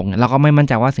ดเรื่องตลกเนี่ยเราก็ไม่มั่น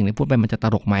ใจว่าสิ่งที่พูดไปมันจะต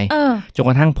ลกไหมจนก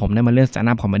ระทั่งผมได้มาเล่นสแตนด์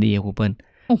อัพคอมเมดี้ครูเปิ้ล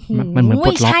มันเหมือนปล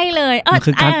ดล็อกใช่เลยมัน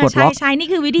คือการปลดล็อกใช่นี่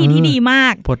คือวิธีที่ดีมา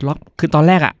กปลดล็อกคือตอนแ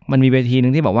รกมันมีเวทีนึ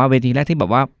งที่บอกว่าเวทีแรกที่แบ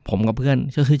บว่าผมกับเพื่อน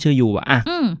ชื่อยู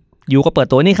ยูก็เปิด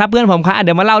ตัวนี่ครับเพื่อนผมครับเ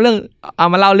ดี๋ยวมาเล่าเ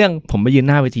รื่องผมไปยืนห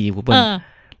น้าเวทีครูเปิ้ล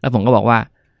แล้วผมก็บอกว่า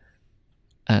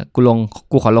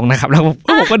กูขอลงนะครับแล้ว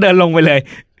ผมก็เดินลงไปเลย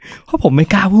เพราะผมไม่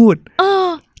กล้าพูด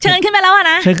เชิญขึ้นมาแล้ว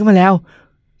นะเชิญขึ้นมาแล้ว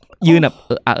ยืนแบบ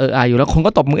อยู่แล้วคน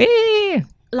ก็ตบมือ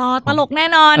รอตลกแน่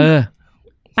นอน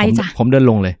ไปจ้ะผมเดิน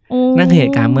ลงเลยนั่นคือเห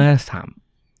ตุการณ์เมื่อ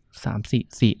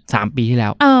3 ปีที่แล้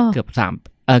วเกื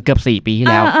อบ4 ปีที่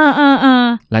แล้ว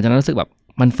หลังจากนั้นรู้สึกแบบ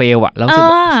มันเฟลอะแล้วรู้สึก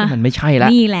ว่ามันไม่ใช่แล้ว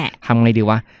นี่แหละทำไงดี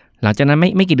วะหลังจากนั้น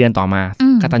ไม่กี่เดือนต่อมา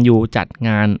กตัญญูจัดง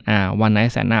านวันไน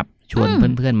ท์แซนด์อัพชวน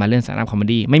เพื่อนๆมาเล่นสแตนด์อัพคอมเม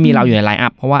ดี้ไม่มีเราอยู่ในไลน์อั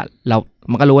พเพราะว่า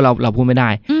มันก็รู้ว่าเราพูดไม่ได้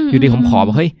อยู่ดีผมขอบ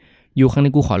อกเฮ้ยอยู่ครั้ง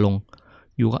นี้กูขอลง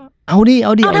อยู่ก็เอาดิ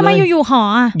ทำไมอยู่ขอ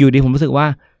อยู่ดีผมรู้สึกว่า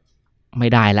ไม่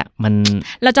ได้ละมัน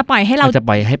เราจะปล่อยใ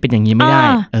ห้เป็นอย่างนี้ไม่ได้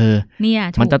เนี่ย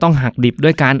มันจะต้องหักดิบด้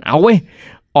วยการเอาเว้ย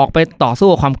ออกไปต่อสู้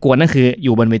กับความกลัวนั่นคืออ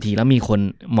ยู่บนเวทีแล้วมีคน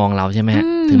มองเราใช่ไหมฮะ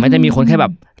ถึงแม้จะมีคนแค่แบ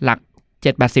บหลัก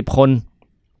 7-80 คน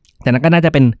แต่นั่นก็น่าจ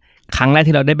ะเป็นครั้งแรก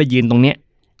ที่เราได้ไปยืนตรงเนี้ย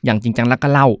อย่างจริงจังแล้วก็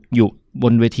เล่าอยู่บ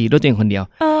นเวทีด้วยตัวเองคนเดียว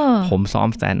ผมซ้อม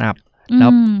สแตนด์อัพแล้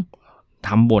วท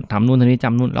ำบททำนู่นทำนี่จ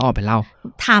ำนู่นแล้วออกไปเล่า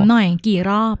ถามหน่อยกี่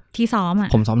รอบที่ซ้อม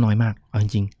ผมซ้อมน้อยมากเอาจ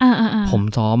ริงๆผม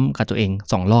ซ้อมกับตัวเอง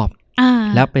2 รอบ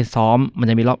แล้วไปซ้อมมัน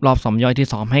จะมีรอบซ้อมย่อยที่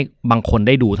ซ้อมให้บางคนไ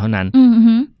ด้ดูเท่านั้น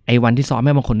ไอ้วันที่ซ้อมใ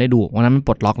ห้บางคนได้ดูวันนั้นมันป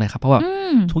ลดล็อกเลยครับเพราะว่า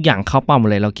ทุกอย่างเข้าเป้าหมด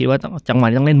เลยเราคิดว่าจังหวะ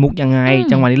นี้ต้องเล่นมุกยังไง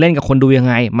จังหวะนี้เล่นกับคนดูยัง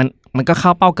ไงมันก็เข้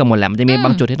าเป้ากันหมดแหละมันจะมีบ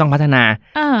างจุดที่ต้องพัฒนา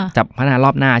จับพัฒนาร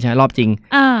อบหน้าใช่ไหมรอบจริง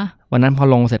วันนั้นพอ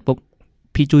ลงเสร็จปุ๊บ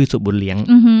พี่จุ้ยสุบุญเลี้ยง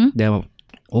เดี๋ยวแบบ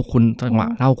โอ้คุณจังหวะ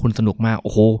เล่าคุณสนุกมากโ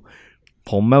อ้โห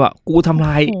ผมแบบว่ากูทำล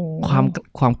าย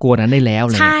ความกลัวนั้นได้แล้ว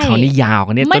เลยคราวนี้ยาว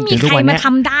กันเนี่ยจนถึงทุกวันนี้ไม่มีใครมาท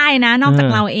ำได้นะนอกจาก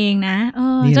เราเองนะ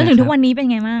จนถึงทุกวันนี้เป็น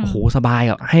ไงบ้างโอ้โหสบาย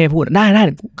อ่ะให้พูดได้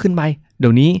ขึ้นไปเดี๋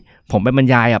ยวนี้ผมไปบรร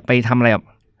ยายอ่ะไปทำอะไรแบบ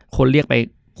คนเรียกไป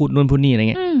พูดนู่นพูดนี่อะไร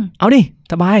เงี้ยเอาดิ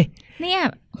สบายเนี่ย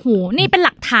โหนี่เป็นห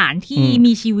ลักฐานที่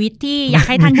มีชีวิตที่อยาก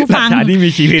ให้ท่านผู้ฟัง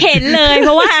เห็นเลยเพ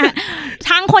ราะว่า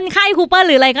ทั้งคนไข้คูเปอร์ห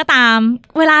รืออะไรก็ตาม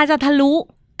เวลาจะทะลุ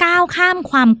ก้าวข้าม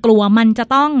ความกลัวมันจะ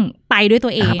ต้องไปด้วยตั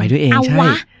วเองเอาว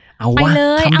ะ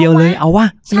คำเดียวเลยเอาวะ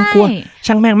ไม่ต้องกลัว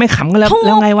ช่างแม่งไม่ขำกันแล้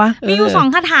วไงวะมีอยู่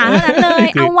2 คาถาเท่านั้นเลย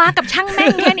เอาวะกับช่างแม่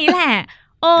งแค่นี้แหละ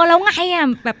แล้วไงอ่ะ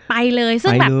แบบไปเลยซึ่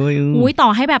งแบบอุ้ยต่อ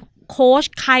ให้แบบโค้ช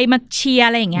ใครมาเชียร์อ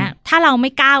ะไรอย่างเงี้ยถ้าเราไม่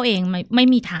ก้าวเองไม่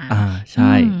มีทางใ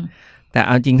ช่แต่เอ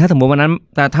าจริงถ้าสมมติวันนั้น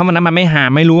แต่ถ้าวันนั้นมันไม่หา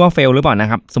ไม่รู้ว่าเฟลหรือเปล่านะ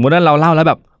ครับสมมติว่าเราเล่าแล้ว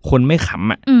แบบคนไม่ข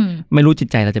ำอ่ะไม่รู้จิต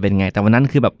ใจเราจะเป็นไงแต่วันนั้น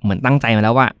คือแบบเหมือนตั้งใจมาแ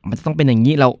ล้วว่ามันต้องเป็นอย่าง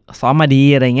นี้เราซ้อมมาดี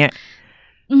อะไรเงี้ย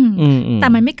แต่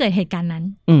มันไม่เกิดเหตุการณ์นั้น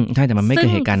ใช่แต่มันไม่เกิ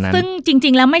ดเหตุการณ์นั้นซึ่งจริ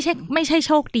งๆแล้วไม่ใช่โ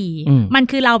ชคดีมัน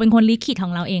คือเราเป็นคนลิขิตขอ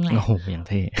งเราเองแหละโอ้โหอย่างเ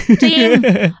ท่จริง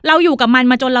เราอยู่กับมัน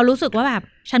มาจนเรารู้สึกว่าแบบ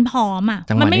ฉันพร้อมอ่ะ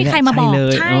มันไม่มีใครมาบอก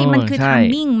ใช่มันคือไท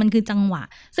มิ่งมันคือจังหวะ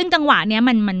ซึ่งจังหวะเนี้ย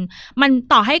มัน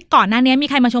ต่อให้ก่อนหน้านี้มี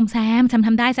ใครมาชมแซมท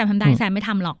ำได้แซมไม่ท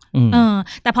ำหรอก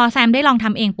แต่พอแซมได้ลองท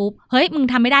ำเองปุ๊บเฮ้ยมึง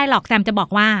ทำไม่ได้หรอกแซมจะบอก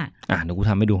ว่าเดี๋ยวกู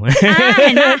ทำให้ดูเ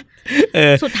ห็นปะ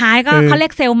สุดท้ายก็เขาเรีย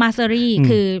กเซลล์มาสเตอรี่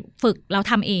คือฝึกแล้ว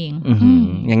ทำเอง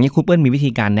อย่างนี้ครูเปิ้ลมีวิธี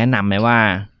การแนะนำไหมว่า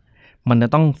มันจะ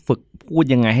ต้องฝึกพูด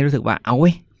ยังไงให้รู้สึกว่าเอาเว้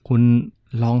ยคุณ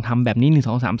ลองทำแบบนี้1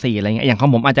 2 3 4อะไรเงี้ยอย่างของ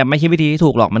ผมอาจจะไม่ใช่วิธีที่ถู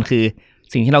กหรอกมันคือ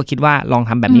สิ่งที่เราคิดว่าลอง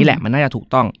ทำแบบนี้แหละมันน่าจะถูก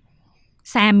ต้อง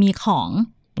แซมมีของ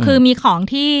คือมีของ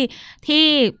ที่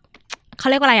เขา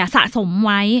เรียกว่าอะไรสะสมไ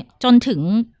ว้จนถึง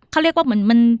เขาเรียกว่าเหมือน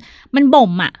มัน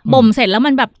บ่มเสร็จแล้ว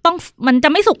มันแบบต้องมันจะ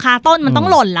ไม่สุกคาต้นมันต้อง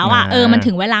หล่นแล้วมัน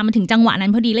ถึงเวลามันถึงจังหวะนั้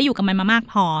นพอดีแล้วอยู่กับมันมามาก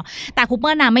พอแต่ครูเ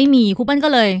ปิ้ลไม่มีครูเปิ้ลก็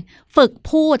เลยฝึก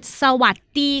พูดสวัส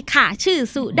ดีค่ะชื่อ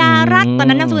สุดารัตน์ตอน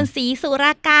นั้นนามสกุลศรีสุร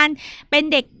าการเป็น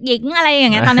เด็กหญิงอะไรอย่า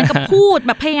งเงี้ยตอนนั้นก็พูดแ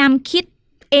บบพยายามคิด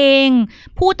เอง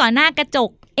พูดต่อหน้ากระจ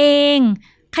กเอง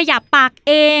ขยับปากเ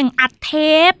องอัดเท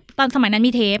ปตอนสมัยนั้น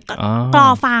มีเทปกรอ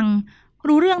ฟัง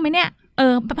รู้เรื่องไหมเนี่ย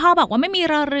พ่อบอกว่าไม่มี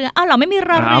รอเรือเราไม่มี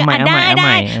รอเรือไ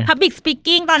ด้ public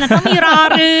speaking ตอนนั้นต้องมีรอ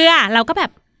เรือเราก็แบ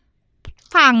บ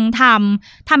ฟังท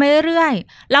ำไปเรื่อย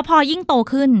ๆแล้วพอยิ่งโต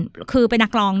ขึ้นคือเป็นนั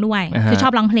กร้องด้วยคือชอ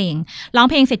บร้องเพล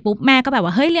งเสร็จปุ๊บแม่ก็แบบว่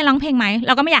าเฮ้ยเรียนร้องเพลงไหมเ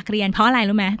ราก็ไม่อยากเรียนเพราะอะไร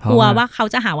รู้ไหมกลัวว่าเขา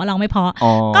จะหาว่าร้องไม่เพราะ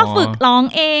ก็ฝึกร้อง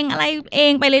เองอะไรเอ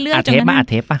งไปเรื่อยๆจนกระทั่งอัด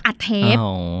เ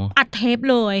ทป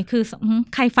เลยคือ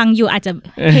ใครฟังอยู่อาจจะ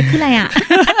เทปคืออะไรอ่ะ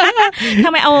ทำ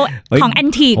ไมเอาของแอน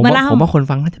ทีกมาเล่าผมว่าคน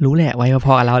ฟังน่าจะรู้แหละไว้พ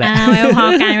อกันแล้วแหละไว้พ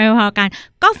อกัน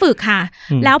ก็ฝึกค่ะ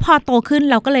แล้วพอโตขึ้น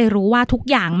เราก็เลยรู้ว่าทุก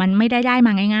อย่างมันไม่ได้ม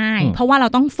าง่ายๆเพราะว่าเร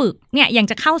าต้องฝึกเนี่ยอย่าง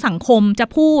จะเข้าสังคมจะ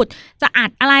พูดจะอัด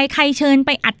อะไรใครเชิญไป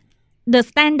อัด The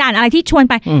Standard อะไรที่ชวน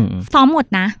ไปซ้อมหมด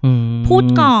นะพูด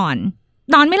ก่อน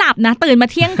นอนไม่หลับนะตื่นมา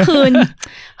เที่ยงคืน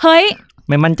เฮ้ย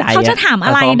ไม่มั่นใจเขาจะถามอ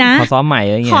ะไรนะขอซ้อมใหม่อ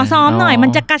ะไรเงี้ยขอซ้อมหน่อยมั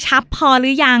นจะกระชับพอหรื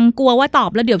อยังกลัวว่าตอ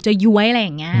บแล้วเดี๋ยวจะย้วยอะไรอ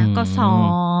ย่างเงี้ยก็ซ้อ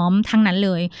มทั้งนั้นเ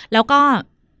ลยแล้วก็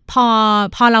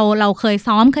พอเราเคย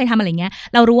ซ้อมเคยทำอะไรเงี้ย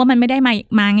เรารู้ว่ามันไม่ได้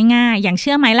มาง่ายๆอย่างเ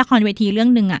ชื่อไหมละครเวทีเรื่อง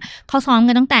นึงอ่ะเขาซ้อม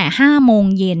กันตั้งแต่5 โมง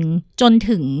เย็นจน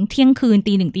ถึงเที่ยงคืน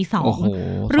ตี 1 ตี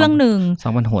 2เรื่องนึงซ้อ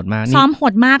มมันโหดมากซ้อมโห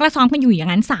ดมากแล้วซ้อมกันอยู่อย่า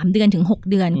งนั้น3 เดือนถึง6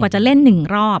 เดือนกว่าจะเล่น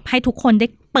1 รอบให้ทุกคนได้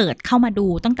เปิดเข้ามาดู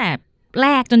ตั้งแต่แร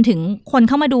กจนถึงคน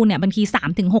เข้ามาดูเนี่ยบางที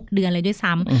3 ถึง 6 เดือนเลยด้วย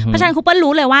ซ้ำเพราะฉะนั้นครูเปิ้ล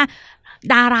รู้เลยว่า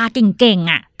ดาราเก่งๆ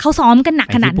อ่ะเขาซ้อมกันหนัก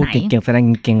ขนาดไหนเก่งแสดง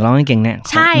เก่งร้องเก่งเนี่ย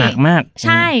หนักมากใ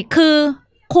ช่คือ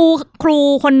ครู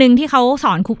คนนึงที่เขาส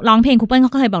อนร้องเพลงครูเปิ้ลเข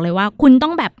าก็เคยบอกเลยว่าคุณต้อ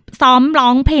งแบบซ้อมร้อ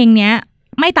งเพลงเนี้ย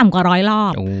ไม่ต่ำกว่า100 รอ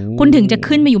บคุณถึงจะ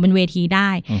ขึ้นมาอยู่บนเวทีได้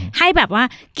ให้แบบว่า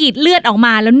กรีดเลือดออกม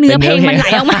าแล้วเนื้อเพลงมันไหล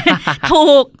ออกมาถู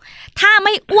กถ้าไ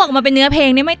ม่อ้วกมาเป็นเนื้อเพลง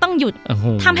นี่ไม่ต้องหยุด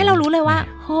ทำให้เรารู้เลยว่า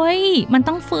เฮ้ยมัน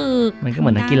ต้องฝึกมันก็เหมื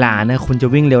อนนักกีฬานะคุณจะ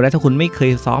วิ่งเร็วได้ถ้าคุณไม่เค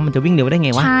ยซ้อมมันจะวิ่งเร็วได้ไ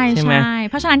งวะใช่ไหม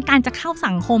เพราะฉะนั้นการจะเข้า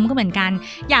สังคมก็เหมือนกัน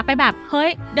อย่าไปแบบเฮ้ย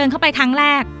เดินเข้าไปครั้งแร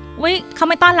กเว้ยเขา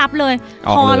ไม่ต้อนรับเลย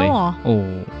พอแล้วเหรอโอ้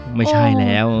ไม่ใช่แ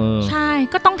ล้วใช่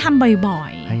ก็ต้องทำบ่อ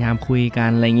ยๆพยายามคุยกัน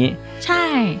อะไรอย่างงี้ใช่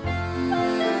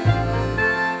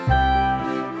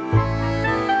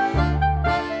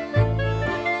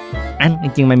จ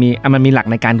ริงๆมันมีหลัก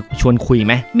ในการชวนคุยไ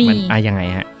หมมันยังไง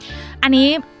ฮะอันนี้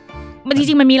จ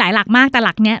ริงๆมันมีหลายหลักมากแต่ห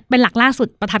ลักเนี้ยเป็นหลักล่าสุด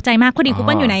ประทับใจมากพอดีครูเ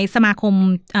ปิ้ลอยู่ในสมาคม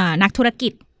นักธุรกิ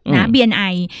จนะ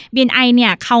BNI เนี่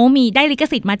ยเขามีได้ลิข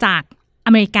สิทธิ์มาจาก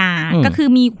อเมริกาก็คือ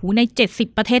มีใน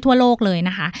70 ประเทศทั่วโลกเลย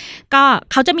นะคะก็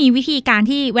เขาจะมีวิธีการ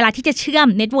ที่เวลาที่จะเชื่อม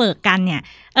เน็ตเวิร์กกันเนี่ย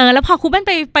แล้วพอครูเปิ้ล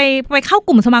ไปเข้าก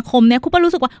ลุ่มสมาคมเนี่ยครูเปิ้ล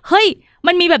รู้สึกว่าเฮ้ย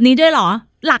มันมีแบบนี้ด้วยเหรอ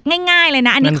หลักง่ายๆเลยน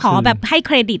ะอันนี้ขอแบบให้เ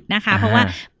ครดิตนะคะเพราะว่า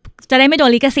จะได้ไม่โด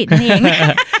นลิขสิทธิ์นั่นเอง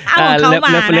เอาของเขาม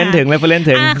า reference ถึง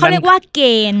เขาเรียกว่า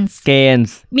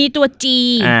gains มีตัว G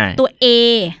ตัว A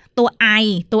ตัว I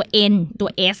ตัว N ตัว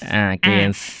S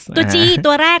gains ตัว G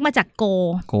ตัวแรกมาจาก go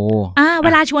เว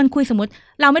ลาชวนคุยสมมติ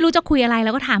เราไม่รู้จะคุยอะไรเร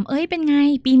าก็ถามเป็นไง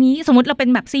ปีนี้สมมติเราเป็น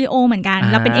แบบ CEO เหมือนกัน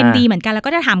เราเป็น MD เหมือนกันเรา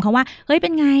ก็จะถามเขาว่าเฮ้ยเป็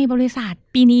นไงบริษัท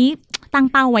ปีนี้ตั้ง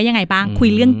เป้าไว้ยังไงบ้างคุย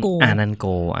เรื่อง go นั่น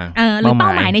go หรือเป้า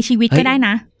หมายในชีวิตก็ได้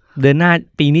นะเดือนหน้า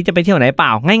ปีนี้จะไปเที่ยวไหนเปล่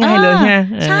าง่ายๆเลย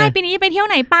ใช่ปีนี้จะไปเที่ยว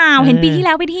ไหนเปล่าเห็นปีที่แ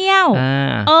ล้วไปเที่ยว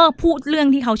พูดเรื่อง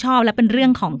ที่เขาชอบและเป็นเรื่อ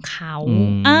งของเขา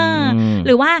ห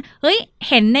รือว่าเฮ้ย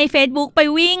เห็นใน Facebook ไป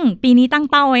วิ่งปีนี้ตั้ง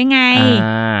เป้าไว้ไง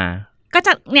ก็จ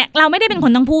ะเนี่ยเราไม่ได้เป็นค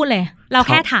นต้องพูดเลยเราแ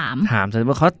ค่ถามเสร็จ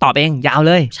เขาตอบเองยาว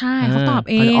เลยใช่เขาตอบ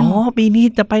เองปีนี้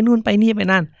จะไปนู่นไปนี่ไป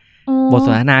นั่นบทส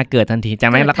นทนาเกิดทันทีจาก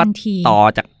นั้นเราก็ต่อ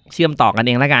จากเชื่อมต่อกันเ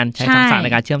องแล้วกันใช้ทักษะใน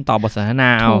การเชื่อมต่อบทสนทนา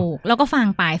เอาถูกแล้วก็ฟัง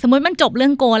ไปสมมติมันจบเรื่อ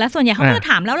งโกแล้วส่วนใหญ่เขาจะ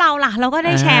ถามแล้วเราล่ะเราก็ไ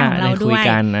ด้แชร์ของเราด้วย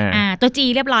ตัว G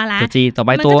เรียบร้อยแล้วตัว G ต่อไป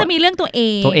มันก็จะมีเรื่องตัว A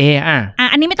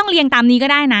อันนี้ไม่ต้องเรียงตามนี้ก็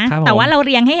ได้นะแต่ว่าเราเ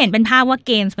รียงให้เห็นเป็นภาพว่า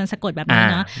gains มันสะกดแบบนี้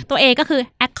เนาะตัว A ก็คือ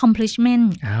accomplishment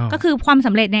ก็คือความส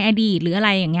ำเร็จในอดีตหรืออะไร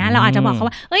อย่างเงี้ยเราอาจจะบอกเขา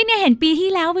ว่าเอ้ยเนี่ยเห็นปีที่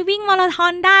แล้วไปวิ่งมาราธอ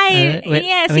นได้เ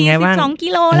นี่ย42 กิ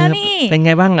โลแล้วนี่เป็นไ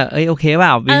งบ้างโอเคเปล่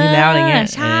าปีที่แล้วอะไรเงี้ย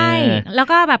ใช่แล้ว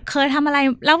ก็แบบเคยทำอะไร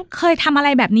แล้วเคยทำอะไร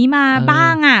แบบนี้มาบ้า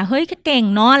งเฮ้ยเก่ง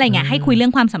เนาะอะไรเงี้ยให้คุยเรื่อ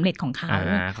งความสำเร็จของเขา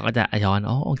เขาก็จะย้อน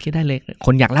โอเคได้เลยค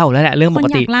นอยากเล่าแล้วแหละเรื่องปก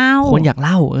ติคนอยากเ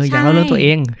ล่าอยากเล่าเรื่องตัวเอ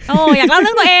งอยากเล่าเ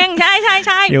รื่องตัวเองใช่ใช่ใ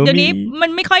ช่เดี๋ยวนี้มั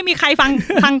นไม่ค่อยมีใคร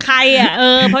ฟังใคร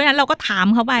เพราะฉะนั้นเราก็ถาม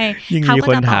เขาไปเขาก็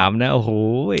จะถามนะโอ้โห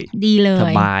ดีเลยส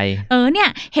บายเนี่ย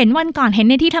เห็นวันก่อนเห็น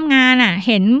ในที่ทำงานเ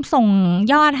ห็นส่ง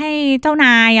ยอดให้เจ้าน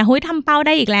ายเฮ้ยทำเป้าไ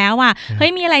ด้อีกแล้วเฮ้ย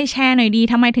มีอะไรแชร์หน่อยดี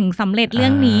ทำไมถึงสำเร็จเรื่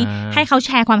องนี้ให้เขาแช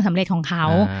ร์ความสำเร็จของเขา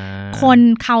คน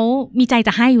เขามีใจจ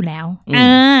ะให้อยู่แล้ว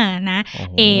นะ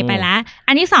A ไปละ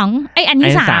อันที่2อัน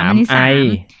ที่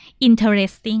3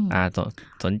 interesting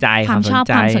สนใจความชอบ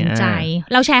ความสนใจ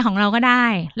เราแชร์ของเราก็ได้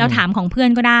เราถามของเพื่อน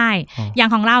ก็ได้อย่าง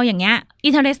ของเราอย่างเงี้ย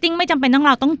interesting ไม่จำเป็น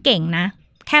เราต้องเก่งนะ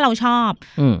แ ค่เราชอบ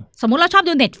สมมุติเราชอบ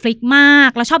ดู Netflix มาก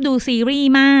เราชอบดูซีรี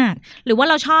ส์มากหรือว่า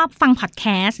เราชอบฟังพอดแค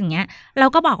สต์อย่างเงี้ยเรา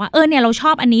ก็บอกว่าเนี่ยเราช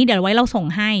อบอันนี้เดี๋ยวไว้เราส่ง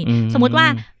ให้สมมติว่า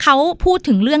เขาพูด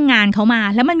ถึงเรื่องงานเขามา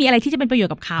แล้วมันมีอะไรที่จะเป็นประโยช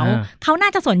น์กับเขาน่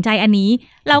าจะสนใจอันนี้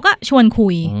เราก็ชวนคุ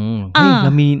ยเร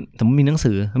ามีสมมติมีหนัง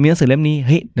สือเล่มนี้เ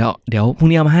ฮ้ยเดี๋ยวพรุ่ง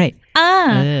นี้เอามาให้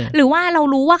หรือว่าเรา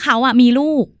รู้ว่าเขาอ่ะมี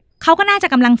ลูกเขาก็น่าจะ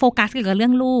กำลังโฟกัสเกี่ยวกับเรื่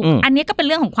องลูกอันนี้ก็เป็นเ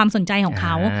รื่องของความสนใจของเข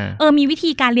ามีวิ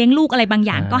ธีการเลี้ยงลูกอะไรบางอ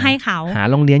ย่างก็ให้เขาหา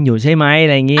โรงเรียนอยู่ใช่ไหมอะ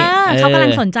ไรอย่างงี้เขากำลั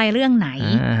งสนใจเรื่องไหน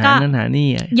ก็นั่นหานี่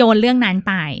โยนเรื่องนั้น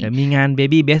ไปมีงาน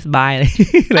Baby Best Buy อะไรอย่าง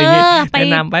งี้แนะ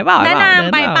นำไปเปล่า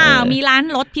มีร้าน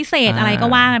ลดพิเศษอะไรก็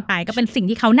ว่ากันไปก็เป็นสิ่ง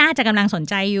ที่เขาน่าจะกำลังสน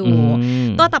ใจอยู่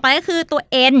ตัวต่อไปก็คือตัว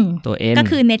N ก็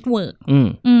คือ Network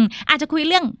อาจจะคุย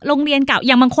เรื่องโรงเรียนเก่าอ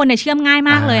ย่างบางคนเนี่ยเชื่อมง่าย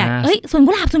มากเลยอ่ะสวน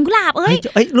กุหลาบ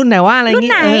รุ่นไหนว่าอะไรอย่าง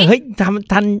งี้เฮ้ย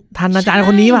ทันอาจารย์ค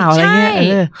นนี้เปล่าอะไรเงี้ย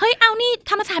เฮ้ยเอานี่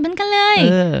ธรรมศาสตร์เหมือนกันเลย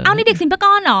เอานี่เด็กศิลปาก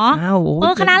รเหรอ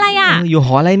คณะอะไรอ่ะอยู่ห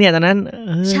ออะไรเนี่ยตอนนั้น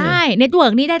ใช่เน็ตเวิ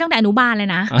ร์กนี่ได้ตั้งแต่อนุบาลเลย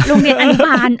นะโรงเรียนอนุบ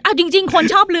าลจริงๆคน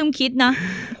ชอบลืมคิดนะ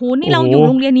โหนี่เราอยู่โ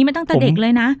รงเรียนนี้มาตั้งแต่เด็กเล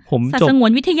ยนะศาสตร์สงว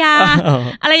นวิทยา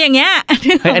อะไรอย่างเงี้ย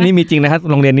เฮ้ยอันนี้มีจริงนะครับ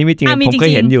โรงเรียนนี้มีจริงผมเค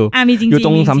ยเห็นอยู่ต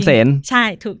รงสำเสนใช่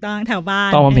ถูกต้องแถวบ้า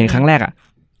นตอนผมเห็นครั้งแรกอ่ะ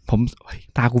ผม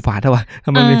ตากูฝาดเท่าว่าทำ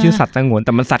ไมมันชื่อสัตว์สงวนแ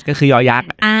ต่มันสัตว์ก็คือยอยักษ์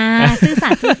ซื่อสั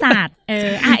ตย์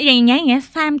อย่างเงี้ย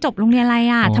แซมจบโรงเรียนอะไร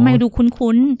อ่ะทำไมดู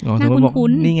คุ้นๆน่าคุ้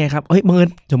นๆนี่ไงครับเฮ้ยบังเอิญ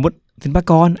สมมติศิลปา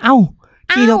กร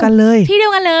ที่เดียวกันเลย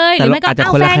หรือไม่ก็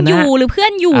แฟนอยู่หรือเพื่อ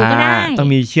นอยู่ก็ได้ต้อง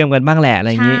มีเชื่อมกันบ้างแหละอะไร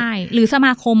อย่างงี้ใช่หรือสม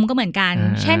าคมก็เหมือนกัน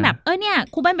เช่นแบบเนี่ย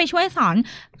ครูเบิ้ลไปช่วยสอน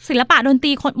ศิลปะดนต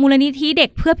รีมูลนิธิเด็ก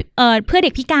เพื่อเ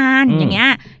ด็กพิการอย่างเงี้ย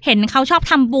เห็นเขาชอบ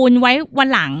ทำบุญไว้วัน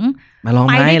หลัง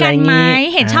ไปด้วยกันไหม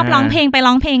เห็นชอบร้องเพลงไป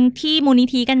ร้องเพลงที่มูลนิ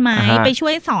ธิกันไหมไปช่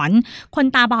วยสอนคน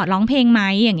ตาบอดร้องเพลงไหม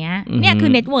อย่างเงี้ยเนี่ยคือ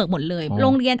เน็ตเวิร์กหมดเลยโร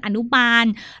งเรียนอนุบาล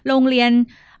โรงเรียน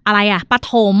อะไรประ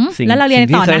ถมแล้วเราเรียน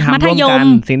ต่อนะมัธยม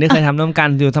สิ่งที่เคยทำร่วมกัน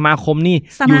อยู่สมาคมนี่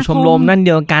อยู่ชมรมนั่นเ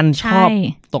ดียวกันชอบ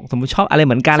สมมติชอบอะไรเ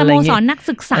หมือนกันอะไรเงี้ยสโมสรนัก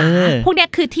ศึกษาพวกเนี้ย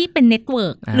คือที่เป็นเน็ตเวิ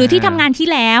ร์กหรือที่ทำงานที่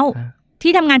แล้ว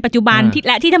ที่ทำงานปัจจุบันแ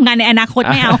ละที่ทำงานในอนาคต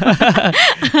ไม่เอา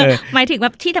หมายถึงแบ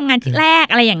บที่ทำงานที่แรก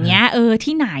อะไรอย่างเงี้ย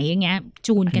ที่ไหนอย่างเงี้ย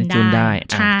จูนกันได้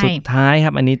ใช่สุดท้ายค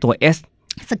รับอันนี้ตัว S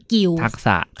สกิลทักษ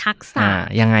ะ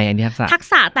ยังไงอันนี้ทัก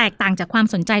ษะแตกต่างจากความ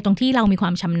สนใจตรงที่เรามีควา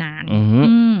มชำนาญ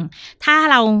ถ้า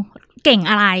เราเก่ง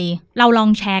อะไรเราลอง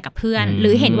แชร์กับเพื่อนหรื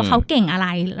อเห็นว่าเขาเก่งอะไร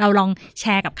เราลองแช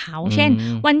ร์กับเขาเช่น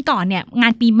วันก่อนเนี่ยงา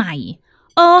นปีใหม่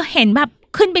เห็นแบบ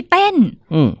ขึ้นไปเต้น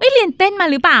เรียนเต้นมา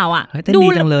หรือเปล่าดู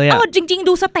จังเลยจริงๆ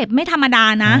ดูสเต็ปไม่ธรรมดา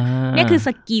นะนี่คือส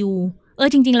กิล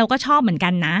จริงๆเราก็ชอบเหมือนกั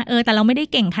นนะแต่เราไม่ได้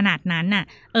เก่งขนาดนั้นน่ะ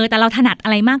แต่เราถนัดอะ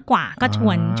ไรมากกว่าก็ช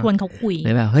วนเขาคุยเล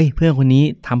ยแบบเฮ้ยเพื่อนคนนี้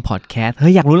ทำพอดแคสต์เฮ้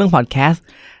ยอยากรู้เรื่องพอดแคสต์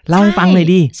เล่าให้ฟังเลย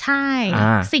ดิใช่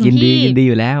สิ่งที่ยินดีอ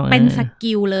ยู่แล้วเป็นส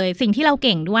กิลเลยสิ่งที่เราเ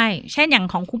ก่งด้วยเช่นอย่าง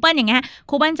ของครูเปิ้ลอย่างเงี้ย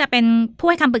ครูเปิ้ลจะเป็นผู้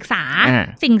ให้คำปรึกษา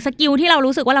สิ่งสกิลที่เรา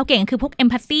รู้สึกว่าเราเก่งคือพวกเอม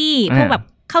พัตตีพวกแบบ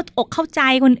เข้าอกเข้าใจ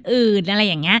คนอื่นอะไร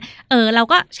อย่างเงี้ยเรา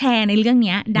ก็แชร์ในเรื่อง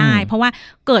นี้ได้เพราะว่า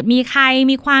เกิดมีใคร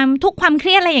มีความทุกข์ความเค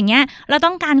รียดอะไรอย่างเงี้ยเราต้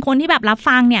องการคนที่แบบรับ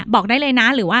ฟังเนี่ยบอกได้เลยนะ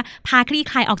หรือว่าพาคลี่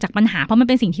คลายออกจากปัญหาเพราะมัน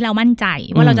เป็นสิ่งที่เรามั่นใจ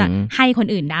ว่าเราจะให้คน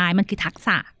อื่นได้มันคือทักษ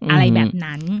ะอะไรแบบ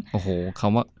นั้นโอ้โหค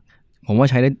ำว่าผมว่า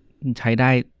ใช้ได้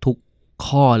ทุก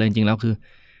ข้อเลยจริงๆแล้วคือ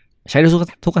ใช้ได้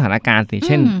ทุกสถานการณ์สิเ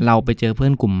ช่นเราไปเจอเพื่อ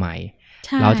นกลุ่มใหม่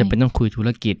เราจะเป็นต้องคุยธุ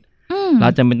รกิจเรา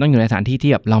จะเป็นต้องอยู่ในสถานที่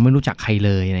ที่แบบเราไม่รู้จักใครเ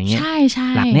ลยอะไรเงี้ย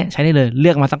หลักเนี้ยใช้ได้เลยเลื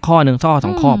อกมาสักข้อนึงส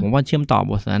องข้อผมว่าเชื่อมต่อ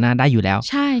บทสนทนาได้อยู่แล้ว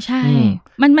ใช่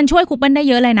มันช่วยครูเปิ้ลได้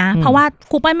เยอะเลยนะเพราะว่า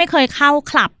ครูเปิ้ลไม่เคยเข้า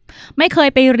คลับไม่เคย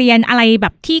ไปเรียนอะไรแบ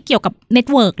บที่เกี่ยวกับเน็ต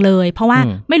เวิร์กเลยเพราะว่า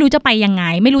ไม่รู้จะไปยังไง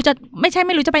ไม่รู้จะ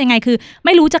ไปยังไงคือไ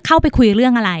ม่รู้จะเข้าไปคุยเรื่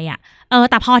องอะไร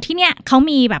แต่พอที่เนี้ยเขา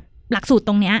มีแบบหลักสูตรต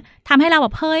รงเนี้ยทำให้เราแบ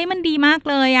บเฮ้ยมันดีมาก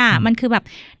เลยมันคือแบบ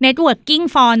networking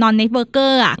for non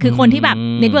networker คือคนที่แบบ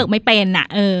network ไม่เป็น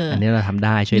อันนี้เราทำไ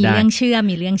ด้ช่วยได้มีเรื่องเชื่อ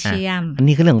มอัน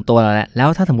นี้คือเรื่องของตัวเราแล้ว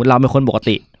ถ้าสมมติเราเป็นคนปก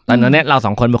ติตอนนั้นเนี่ยเราส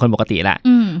องคนเป็นคนปกติแหละ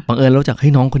บังเอิญรู้จักเฮ้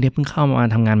ยน้องคนนี้เพิ่งเข้ามา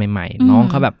ทำงานใหม่ๆน้อง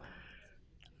เ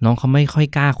ขาไม่ค่อย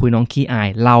กล้าคุยน้องขี้อาย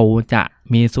เราจะ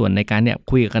มีส่วนในการเนี่ย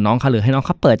คุยกับน้องเขาหรือให้น้องเข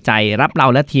าเปิดใจรับเรา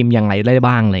และทีมอย่างไรได้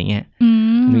บ้างอะไรเงี้ย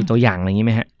มีตัวอย่างอะไรอย่างงี้ไ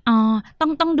หมฮะ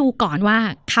ต้องดูก่อนว่า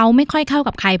เขาไม่ค่อยเข้า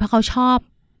กับใครเพราะเขาชอบ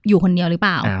อยู่คนเดียวหรือเป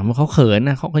ล่าเมื่อเขาเขิน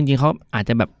นะเขาจริงๆเขาอาจ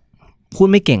จะแบบพูด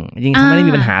ไม่เก่งจริงเขาไม่ได้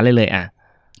มีปัญหาเลย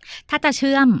ถ้าจะเ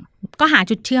ชื่อมก็หา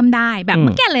จุดเชื่อมได้แบบเ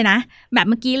มื่อกี้เลยนะแบบ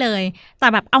เมื่อกี้เลยแต่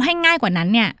แบบเอาให้ง่ายกว่านั้น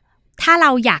เนี่ยถ้าเร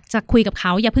าอยากจะคุยกับเข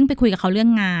าอย่าเพิ่งไปคุยกับเขาเรื่อง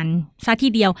งานซะที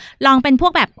เดียวลองเป็นพว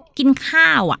กแบบกินข้า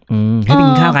วให้ไป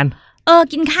กินข้าวกัน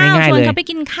กินข้าวชวนเขาไป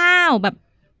กินข้าวแบบ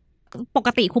ปก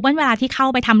ติครูเปิ้ลเวลาที่เข้า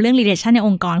ไปทำเรื่อง relation ในอ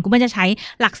งค์กรครูเปิ้ลจะใช้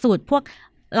หลักสูตรพวก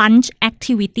lunch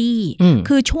activity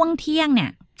คือช่วงเที่ยงเนี่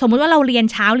ย สมมุติว่าเราเรียน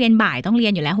เช้าเรียนบ่ายต้องเรีย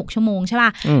นอยู่แล้ว6 ชั่วโมงใช่ป่ะ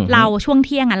เราช่วงเ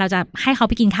ที่ยงเราจะให้เขา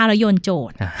ไปกินข้าวแล้วโยนโจ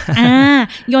ทย์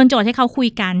โยนโจทย์ให้เขาคุย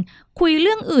กันคุยเ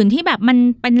รื่องอื่นที่แบบมัน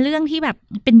เป็นเรื่องที่แบบ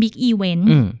เป็นบิ๊กอีเวนต์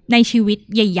ในชีวิต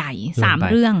ใหญ่ๆ3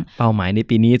เรื่องเป้าหมายใน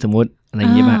ปีนี้สมมติอะไรอย่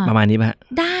างนี้ป่ะประมาณนี้ป่ะ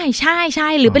ได้ใช่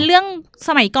หรือเป็นเรื่องส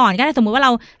มัยก่อนก็ได้สมมุติว่าเร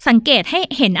าสังเกตให้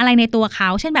เห็นอะไรในตัวเขา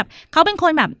เช่นแบบเขาเป็นค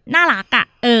นแบบน่ารักอ่ะ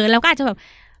แล้วก็อาจจะแบบ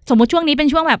สมมติช่วงนี้เป็น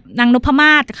ช่วงแบบนางนพม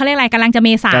าศเขาเรียกอะไรกำลังจะเม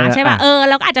ษาใช่ป่ะ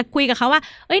เราก็อาจจะคุยกับเขาว่า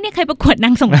เอ้ยนี่เคยประกวดน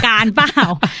างสงกรานต์เปล่า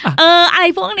อะไร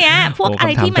พวกเนี้ยพวกอะไร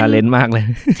ที่มันมากเลย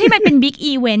ที่มันเป็นบิ๊ก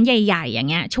อีเวนต์ใหญ่ๆอย่าง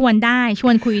เงี้ยชว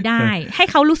นคุยได้ให้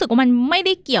เขารู้สึกว่ามันไม่ไ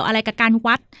ด้เกี่ยวอะไรกับการ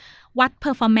วัดเพ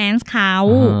อร์ฟอร์แมนซ์เขา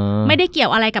ไม่ได้เกี่ย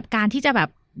วอะไรกับการที่จะแบบ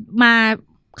มา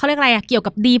เขาเรียกอะไรอะเกี่ยว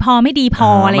กับดีพอไม่ดีพอ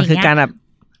อะไรอย่างเงี้ยมันคือการแบบ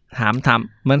ถาม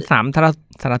เหมือนส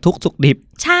ารทุกข์สุขดิบ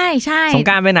ใช่สง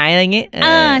กรานต์ไปไหนอะไรอย่างงี้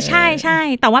ใช่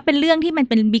แต่ว่าเป็นเรื่องที่มัน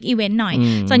เป็นบิ๊กอีเวนต์หน่อย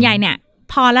ส่วนใหญ่เนี่ย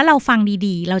พอแล้วเราฟัง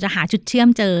ดีๆเราจะหาจุดเชื่อม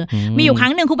เจอมีอยู่ครั้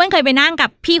งหนึ่งครูเปิ้ลเคยไปนั่งกับ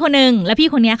พี่คนนึงแล้วพี่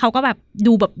คนนี้เขาก็แบบ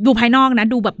ดูภายนอกนะ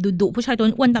ดูแบบดุผู้ชายตัว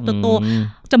อ้วนตาโต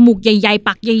ๆจมูกใหญ่ๆป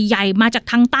ากใหญ่ๆมาจาก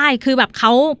ทางใต้คือแบบเข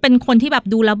าเป็นคนที่แบบ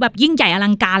ดูแล้วแบบยิ่งใหญ่อลั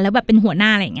งการแล้วแบบเป็นหัวหน้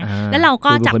าอะไรอย่างเงี้ยแล้วเรา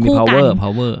ก็จับคู่กัน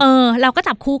เราก็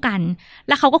จับคู่กันแ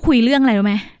ล้วเขาก็คุยเรื่องอะไรรู้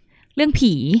ไหมเรื่อง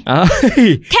ผี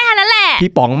แค่นั้นแหละ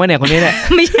พี่ป๋องมาเนี่ยคนนี้แหละ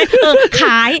ไม่ใช่ข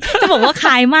ายจะบอกว่าข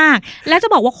ายมากแล้วจะ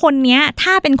บอกว่าคนเนี้ย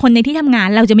ถ้าเป็นคนในที่ทำงาน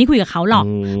เราจะไม่คุยกับเขาหรอก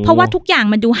เพราะว่าทุกอย่าง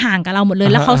มันดูห่างกับเราหมดเลย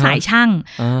แล้วเขาสายช่าง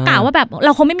กะว่าแบบเร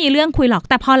าคงไม่มีเรื่องคุยหรอก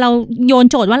แต่พอเราโยน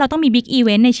โจทย์ว่าเราต้องมีบิ๊กอีเว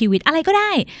นต์ในชีวิตอะไรก็ไ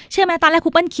ด้เชื่อไหมตอนแรกค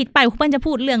รูเปิ้ลคิดไปครูเปิ้ลจะ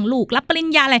พูดเรื่องลูกรับปริญ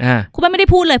ญาอะไรครูเปิ้ลไม่ได้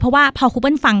พูดเลยเพราะว่าพอครูเ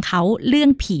ปิ้ลฟังเขาเรื่อง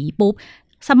ผีปุ๊บ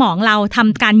สมองเราท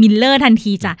ำการมิลเลอร์ทัน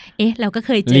ทีจ้ะเราก็เค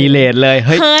ยเจอรีเลทเลย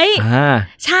เฮ้ย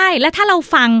ใช่แล้วถ้าเรา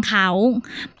ฟังเขา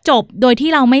จบโดยที่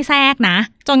เราไม่แทรกนะ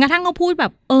จนกระทั่งเขาพูดแบ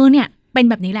บเนี่ยเป็น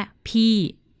แบบนี้แหละพี่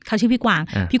เขาชื่อพี่กวาง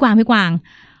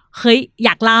เฮ้ยอย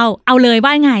ากเล่าเอาเลยว่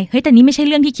าไงเฮ้ยแต่นี้ไม่ใช่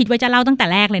เรื่องที่คิดว่าจะเล่าตั้งแต่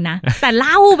แรกเลยนะแต่เ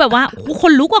ล่าแบบว่าค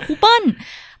นลุกว่าครูเปิ้ล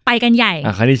ไปกันใหญ่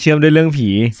คราวนี้เชื่อมด้วยเรื่องผี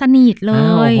สนิทเล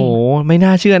ยโอ้โหไม่น่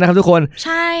าเชื่อนะครับทุกคนใ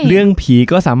ช่เรื่องผี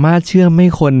ก็สามารถเชื่อมให้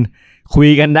คนคุ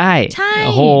ยกันได้ใช่โ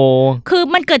อ้โหคือ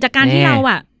มันเกิดจากการที่เรา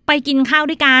อะไปกินข้าว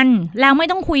ด้วยกันแล้วไม่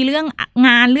ต้องคุยเรื่องง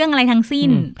านเรื่องอะไรทั้งสิ้น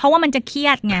เพราะว่ามันจะเครี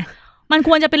ยดไงมันค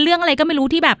วรจะเป็นเรื่องอะไรก็ไม่รู้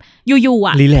ที่แบบอยู่ๆ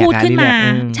อ่ะพูดขึ้นมา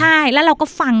ใช่แล้วเราก็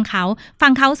ฟังเขา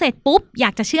เสร็จปุ๊บอย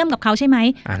ากจะเชื่อมกับเขาใช่ไหม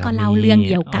ก็เล่าเรื่อง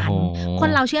เดียวกันคน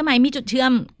เราเชื่อไหมมีจุดเชื่อ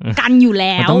มกันอยู่แ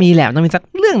ล้วมันต้องมีแหละต้องมีสัก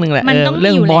เรื่องนึงแหละเ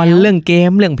รื่องบอลเรื่องเก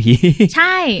มเรื่องผีใ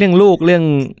ช่เรื่องลูกเรื่อง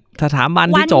สถาบัน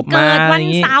ที่จบมาวัน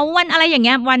เสาร์วันอะไรอย่างเ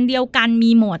งี้ยวันเดียวกัน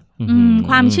มีหมด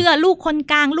ความเชื่อลูกคน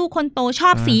กลางลูกคนโตชอ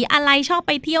บสีอะไรชอบไ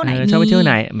ปเที่ยวไหนชอบไปเที่ยวไ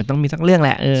หนมันต้องมีสักเรื่องแห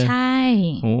ละใช่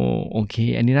โอเค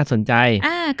อันนี้น่าสนใจ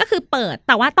ก็คือเปิดแ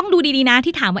ต่ว่าต้องดูดีๆนะ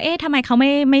ที่ถามว่าทำไมเขา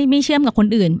ไม่เชื่อมกับคน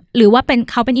อื่นหรือว่า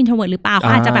เขาเป็น introvert หรือเปล่าเข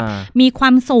าอาจจะแบบมีควา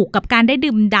มสุขกับการได้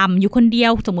ดื่มด่ำอยู่คนเดีย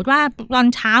วสมมุติว่าตอน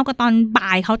เช้ากับตอนบ่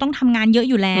ายเขาต้องทำงานเยอะ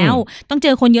อยู่แล้วต้องเจ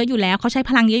อคนเยอะอยู่แล้วเขาใช้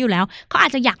พลังเยอะอยู่แล้วเขาอา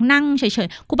จจะอยากนั่งเฉย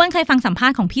ๆครูเปิ้ลเคยฟังสัมภา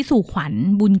ษณ์ของพี่สู่ขวัญ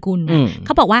บุญกุลเข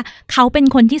าบอกว่าเขาเป็น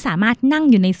คนที่สามารถนั่ง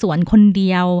อยู่ในสวนคนเ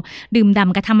ดียวดื่มด่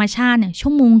ำกับธรรมชาติเนี่ยชั่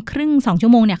วโมงครึ่ง2 ชั่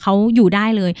วโมงเนี่ยเขาอยู่ได้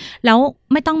เลยแล้ว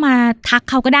ไม่ต้องมาทัก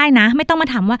เขาก็ได้นะไม่ต้องมา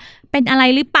ถามว่าเป็นอะไร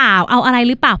หรือเปล่าเอาอะไร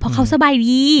หรือเปล่าเพราะเขาสบาย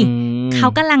ดีเขา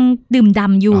กำลังดื่มด่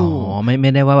ำอยู่ไ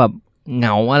ม่ได้ว่าแบบเหง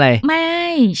าอะไรไม่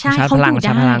ใช่เขาอยู่ไ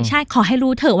ด้ใช่ขอให้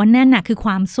รู้เถอะว่านั่นน่ะคือค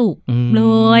วามสุขเล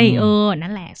ยนั่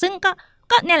นแหละซึ่งก็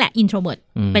เนี่ยแหละ introvert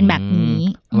เป็นแบบนี้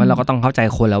ว่าเราก็ต้องเข้าใจ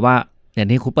คนแล้วว่าอย่าง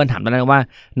ที่ครูเปิ้ลถามตอนนั้นว่า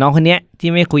น้องคนนี้ที่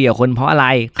ไม่คุยกับคนเพราะอะไร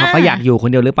เขาอยากอยู่คน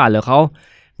เดียวหรือเปล่าหรือเขา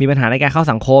มีปัญหาในการเข้า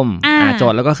สังคมโจ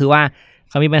ทย์แล้วก็คือว่า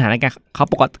เขามีปัญหาในการเข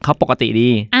าปกติดี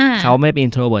เขาไม่เป็น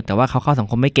introvert แต่ว่าเขาเข้าสัง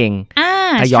คมไม่เก่ง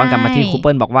ถ้าย้อนกลับมาที่ครูเ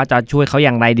ปิ้ลบอกว่าจะช่วยเขาอ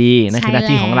ย่างไรดีนั่นคือหน้า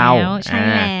ที่ของเราใช่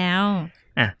แล้ว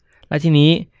แล้วที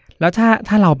นี้แล้ว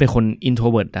ถ้าเราเป็นคน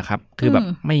introvert นะครับคือแบบ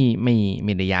ไม่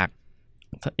ได้อยาก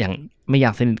อย่างไม่อย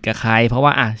ากสนิทกับใครเพราะว่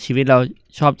าชีวิตเรา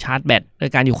ชอบชาร์จแบตด้ว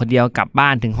ยการอยู่คนเดียวกลับบ้า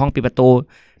นถึงห้องปิดประตู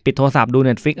ปิดโทรศัพท์ดู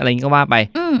Netflix อะไรอย่างนี้ก็ว่าไป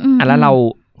แล้วเรา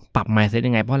ปรับ mindset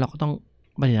ยังไงเพราะเราก็ต้อง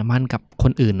ปฏิสัมพันธ์กับค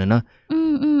นอื่นเนอะ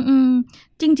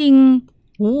จริง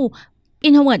ๆ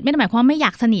introvert ไม่ได้หมายความว่าไม่อย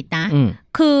ากสนิทนะ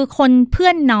คือคนเพื่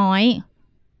อนน้อย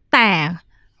แต่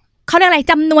เขาเรียกอะไร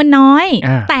จำนวนน้อย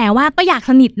แต่ว่าก็อยาก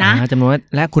สนิทนะจำนวน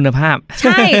และคุณภาพใ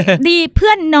ช่ดีเพื่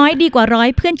อนน้อยดีกว่า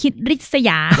100เพื่อนคิดริษย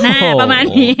านะประมาณ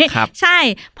นี้ใช่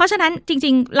เพราะฉะนั้นจริ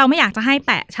งๆเราไม่อยากจะให้แ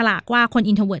ปะฉลากว่าคน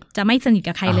introvert จะไม่สนิท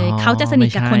กับใครเลยเขาจะสนิท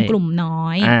กับคนกลุ่มน้อ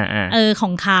ยขอ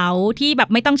งเขาที่แบบ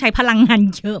ไม่ต้องใช้พลังงาน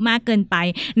เยอะมากเกินไป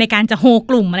ในการจะโฮ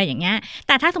กลุ่มอะไรอย่างเงี้ยแ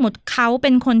ต่ถ้าสมมติเขาเป็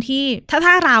นคนที่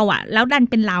ถ้าเราแล้วดัน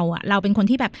เป็นเราเป็นคน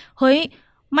ที่แบบเฮ้ย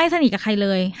ไม่สนิทกับใครเล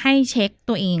ยให้เช็ค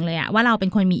ตัวเองเลยว่าเราเป็น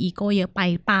คนมีอีโก้เยอะไป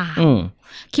เปล่า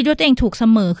คิดว่าตัวเองถูกเส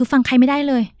มอคือฟังใครไม่ได้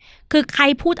เลยคือใคร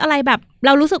พูดอะไรแบบเร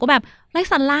ารู้สึกว่าแบบไร้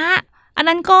สาระ อัน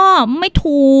นั้นก็ไม่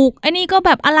ถูกอันนี้ก็แ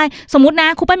บบอะไรสมมตินะ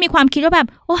ครูเปิ้ลมีความคิดว่าแบบ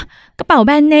โอ้กระเป๋าแบ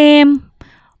รนด์เนม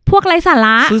พวกไร้สาร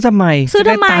ะซื้อทำไม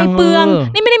เปลือง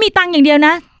นี่ไม่ได้มีตังค์อย่างเดียวน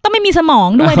ะต้องไม่มีสมอง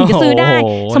ด้วยถึงจะซื้อได้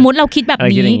สมมติเราคิดแบบ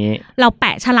นี้เราแป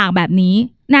ะฉลากแบบนี้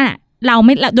นั่นเราไ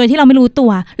ม่โดยที่เราไม่รู้ตั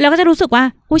วเราก็จะรู้สึกว่า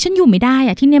โอ้ยฉันอยู่ไม่ได้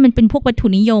อะที่เนี่ยมันเป็นพวกวัตถุ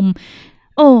นิยม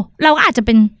โอ้เราก็อาจจะเ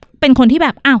ป็นคนที่แบ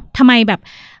บอ้าวทำไมแบบ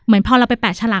เหมือนพอเราไปแป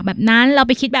ะฉลากแบบนั้นเราไ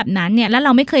ปคิดแบบนั้นเนี่ยแล้วเร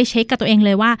าไม่เคยเช็คกับตัวเองเล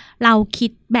ยว่าเราคิ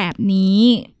ดแบบนี้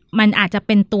มันอาจจะเ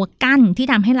ป็นตัวกั้นที่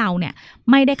ทำให้เราเนี่ย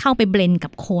ไม่ได้เข้าไปเบลนกั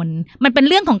บคนมันเป็น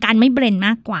เรื่องของการไม่เบลนม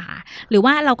ากกว่าหรือ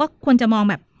ว่าเราก็ควรจะมอง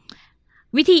แบบ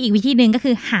วิธีอีกวิธีนึงก็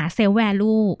คือหาเซลล์แว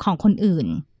ลูของคนอื่น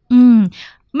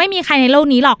ไม่มีใครในโลก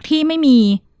นี้หรอกที่ไม่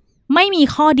มี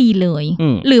ข้อดีเลย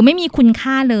หรือไม่มีคุณ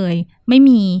ค่าเลยไม่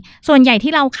มีส่วนใหญ่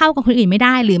ที่เราเข้ากับคนอื่นไม่ไ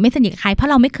ด้หรือไม่สนิทกับใครเพราะ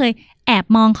เราไม่เคยแอบ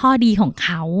มองข้อดีของเข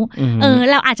า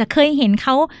เราอาจจะเคยเห็นเข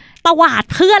าตวาด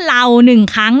เพื่อนเรา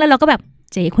1 ครั้งแล้วเราก็แบบ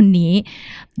เจ๊คนนี้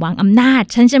วางอำนาจ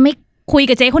ฉันจะไม่คุย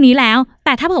กับเจ๊คนนี้แล้วแ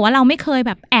ต่ถ้าเผื่อว่าเราไม่เคยแ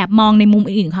บบแอบมองในมุม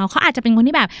อื่นเขาอาจจะเป็นคน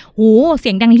ที่แบบโหเสี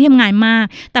ยงดังในที่ทำงานมาก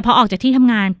แต่พอออกจากที่ท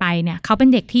ำงานไปเนี่ยเขาเป็น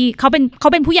เด็กที่เขาเ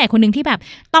ป็นผู้ใหญ่คนนึงที่แบบ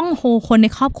ต้องโฮคนใน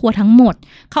ครอบครัวทั้งหมด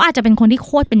เขาอาจจะเป็นคนที่โค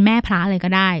ตรเป็นแม่พระเลยก็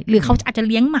ได้หรือเขาอาจจะเ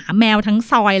ลี้ยงหมาแมวทั้ง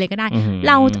ซอยเลยก็ได้เ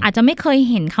ราอาจจะไม่เคย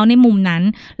เห็นเขาในมุมนั้น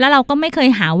แล้วเราก็ไม่เคย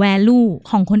หาแวลู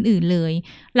ของคนอื่นเลย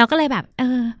เราก็เลยแบบ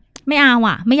ไม่เอา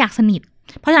อ่ะไม่อยากสนิท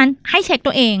เพราะฉะนั้นให้เช็ค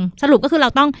ตัวเองสรุปก็คือเรา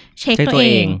ต้องเช็คตัวเอ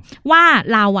งว่า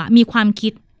เราอ่ะมีความคิ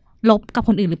ดลบกับค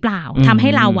นอื่นหรือเปล่าทำให้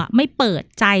เราอ่ะไม่เปิด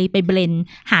ใจไปเบลน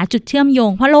หาจุดเชื่อมโย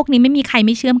งเพราะโลกนี้ไม่มีใครไ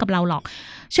ม่เชื่อมกับเราหรอก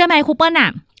เชื่อไหมครูเปิ้ลอ่ะ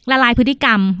ละลายพฤติกร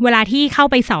รมเวลาที่เข้า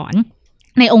ไปสอน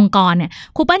ในองค์กรเนี่ย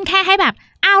ครูเปิ้ลแค่ให้แบบ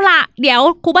เอาล่ะเดี๋ยว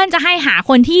ครูเปิ้ลจะให้หา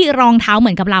คนที่รองเท้าเห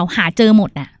มือนกับเราหาเจอหมด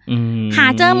น่ะหา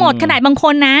เจอหมดขนาดบางค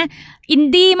นนะอิน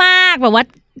ดี้มากแบบว่า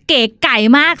เก๋ไก่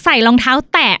มากใส่รองเท้า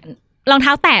แตะ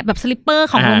แบบสลิปเปอร์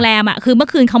ของโรงแรมอ่ะคือเมื่อ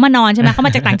คืนเขามานอนใช่ไหมเขาม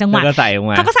าจากต่างจังหวัดเขาก็ใส่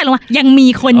ลงมายังมี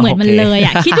คนเหมือนมันเลย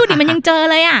อ่ะคิดดูดิมันยังเจอ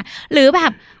เลยอ่ะหรือแบ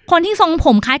บคนที่ทรงผ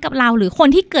มคล้ายกับเราหรือคน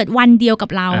ที่เกิดวันเดียวกับ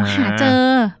เราหาเจอ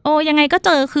โอ้ยังไงก็เจ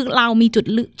อคือเรามีจุด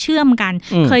เชื่อมกัน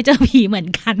เคยเจอผีเหมือน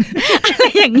กันอะไร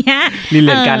อย่างเงี้ยรีเล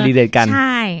ทกันใ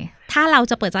ช่ถ้าเรา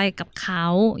จะเปิดใจกับเขา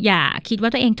อย่าคิดว่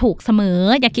าตัวเองถูกเสมอ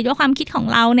อย่าคิดว่าความคิดของ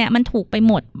เราเนี่ยมันถูกไป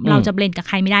หมดเราจะเบลนกับใ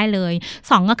ครไม่ได้เลย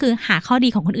2ก็คือหาข้อดี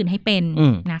ของคนอื่นให้เป็น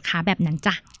นะคะแบบนั้น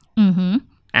จ้ะ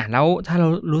แล้วถ้าเรา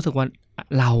รู้สึกว่า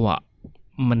เราอ่ะ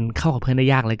มันเข้ากับเพื่อนได้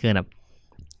ยากเลยเกินแบบ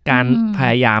การพ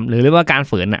ยายามหรือเรียกว่าการ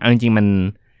ฝืนอ่ะจริงๆมัน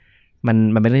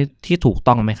เป็นเรื่องที่ถูก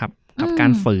ต้องไหมครับกับกา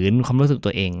รฝืนความรู้สึกตั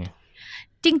วเอง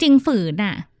จริงๆฝืน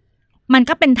อ่ะมัน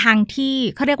ก็เป็นทางที่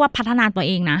เขาเรียกว่าพัฒนาตัวเ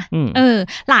องนะ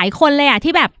หลายคนเลยอ่ะ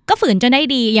ที่แบบก็ฝืนจนได้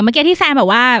ดีอย่างเมื่อกี้ที่แซมแบบ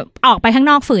ว่าออกไปข้าง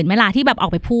นอกฝืนไหมล่ะที่แบบออ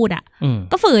กไปพูดอ่ะ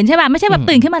ก็ฝืนใช่ป่ะไม่ใช่แบบ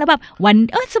ตื่นขึ้นมาแล้วแบบวัน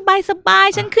สบาย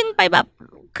ฉันขึ้นไป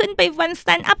วัน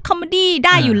stand up comedy ไ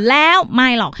ด้อยู่แล้วไม่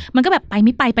หรอกมันก็แบบไปไ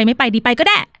ม่ไปดีไปก็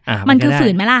ได้มันคือฝื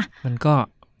นไหมล่ะ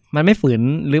มันไม่ฝืน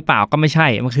หรือเปล่าก็ไม่ใช่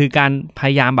มันคือการพ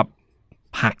ยายามแบบ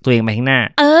ผลักตัวเองไปข้างหน้า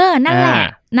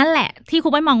นั่นแหละที่ครู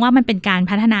เปิ้ลมองว่ามันเป็นการ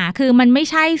พัฒนาคือมันไม่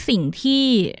ใช่สิ่งที่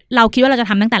เราคิดว่าเราจะ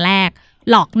ทำตั้งแต่แรก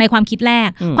หรอกในความคิดแรก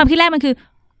มันคือ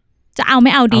จะเอาไ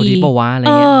ม่เอาดีปะวะอะไรเ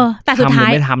งี้ยแต่สุดท้า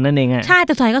ยไม่ทำนั่นเองใช่แ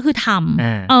ต่สุดท้ายก็คือท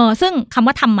ำซึ่งคำ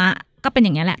ว่าธรรมะก็เป็นอ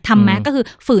ย่างนี้แหละทำไหมก็คือ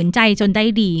ฝืนใจจนได้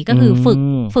ดีก็คือ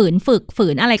ฝื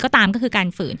นอะไรก็ตามก็คือการ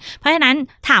ฝืนเพราะฉะนั้น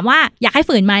ถามว่าอยากให้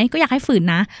ฝืนไหมก็อยากให้ฝืน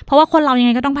นะเพราะว่าคนเรายังไ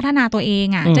งก็ต้องพัฒนาตัวเอง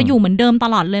อ่ะจะอยู่เหมือนเดิมต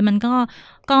ลอดเลยมันก็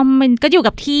อยู่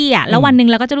กับที่อ่ะแล้ววันนึง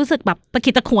เราก็จะรู้สึกแบบตะ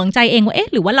ขิดตะขวงใจเองว่า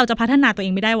หรือว่าเราจะพัฒนาตัวเอ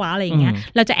งไม่ได้วะอะไรอย่างเงี้ย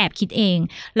เราจะแอบคิดเอง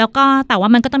แล้วก็แต่ว่า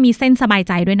มันก็ต้องมีเส้นสบาย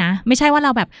ใจด้วยนะไม่ใช่ว่าเร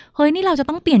าแบบเฮ้ยนี่เราจะ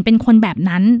ต้องเปลี่ยนเป็นคนแบบ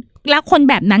นั้นแล้วคน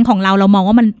แบบนั้นของเรามอง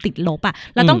ว่ามันติดลบอ่ะ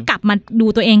เราต้องกลับมาดู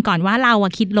ตัวเองก่อนว่าเรา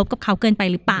คิดลบกับเขาเกินไป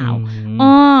หรือเปล่า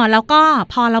แล้วก็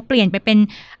พอเราเปลี่ยนไปเป็น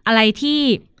อะไรที่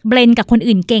เบลนกับคน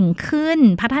อื่นเก่งขึ้น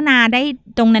พัฒนาได้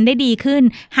ตรงนั้นได้ดีขึ้น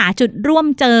หาจุดร่วม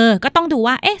เจอก็ต้องดู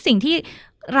ว่าสิ่งที่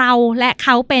เราและเข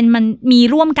าเป็นมันมี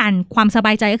ร่วมกันความสบ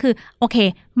ายใจก็คือโอเค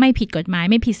ไม่ผิดกฎหมาย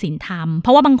ไม่ผิดศีลธรรมเพร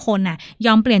าะว่าบางคนน่ะย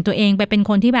อมเปลี่ยนตัวเองไปเป็น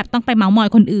คนที่แบบต้องไปเม้ามอย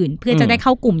คนอื่นเพื่อจะได้เข้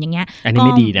ากลุ่มอย่างเงี้ยอันนี้ไ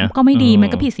ม่ดีนะก็ไม่ดีมัน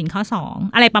ก็ผิดศีลข้อ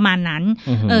2อะไรประมาณนั้น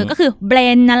ก็คือเบล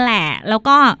นนั่นแหละแล้ว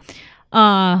ก็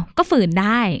ก็ฝืนไ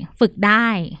ด้ฝึกได้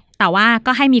แต่ว่า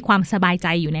ก็ให้มีความสบายใจ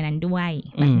อยู่ในนั้นด้วย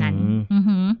แบบนั้น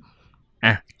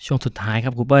ช่วงสุดท้ายค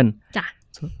รับครูเปิ้ลจ้ะ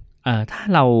ถ้า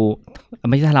เรา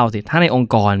ไม่ใช่ถ้าเราสิถ้าในอง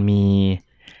ค์กรมี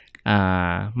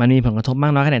มันมีผลกระทบมา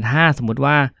กน้อยแค่ไหนถ้าสมมติ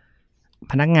ว่า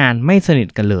พนักงานไม่สนิท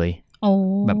กันเลย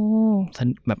แบบ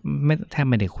ไม่แทบ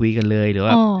ไม่ได้คุยกันเลยหรือ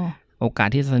ว่าโอกาส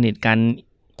ที่สนิทกัน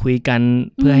คุยกัน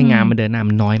เพื่อให้งานมันเดินหน้า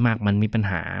มันน้อยมากมันมีปัญ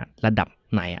หาระดับ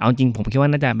ไหนเอาจริงผมคิดว่า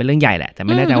น่าจะเป็นเรื่องใหญ่แหละแต่ไ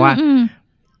ม่แน่ใจว่า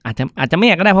อาจจะไม่อ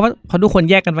ยากก็ได้เพราะว่าพอทุกคน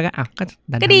แยกกันไปก็ก็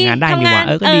ดันทำงานได้ดีว่า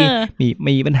ก็ดี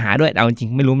มีปัญหาด้วยเอาจริง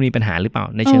ไม่รู้มีปัญหาหรือเปล่า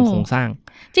ในเชิงโครงสร้าง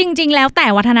จริงๆแล้วแต่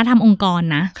วัฒนธรรมองค์กร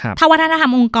นะถ้าวัฒนธรร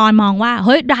มองค์กรมองว่าเ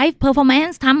ฮ้ย drive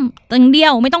performance ทำอย่างเดีย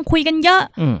วไม่ต้องคุยกันเยอะ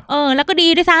แล้วก็ดี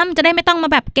ด้วยซ้ำจะได้ไม่ต้องมา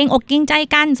แบบเกรงอกเกรงใจ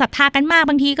กันศรัทธากันมาก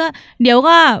บางทีก็เดี๋ยว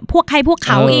ก็พวกใครพวกเ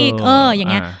ขาอีกอย่า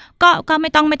งเงี้ยก็ไ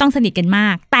ม่ต้องสนิทกันมา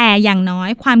กแต่อย่างน้อย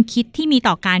ความคิดที่มี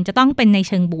ต่อกันจะต้องเป็นในเ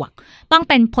ชิงบวกต้อง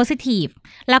เป็น positive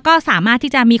แล้วก็สามารถ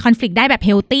ที่จะมี conflict ได้แบบ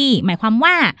healthy หมายความ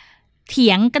ว่าเถี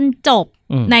ยงกันจบ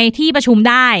ในที่ประชุม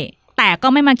ได้แต่ก็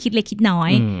ไม่มาคิดเล็กคิดน้อ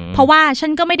ยเพราะว่าฉั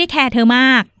นก็ไม่ได้แคร์เธอม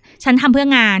ากฉันทำเพื่อ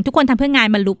งานทุกคนทำเพื่องาน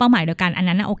บรรลุเป้าหมายเดียวกันอัน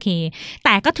นั้นนะโอเคแ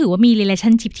ต่ก็ถือว่ามี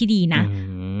relationship ที่ดีนะ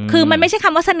คือมันไม่ใช่ค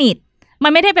ำว่าสนิทมั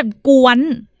นไม่ได้แบบกวน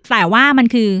แต่ว่ามัน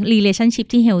คือ relationship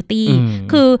ที่ healthy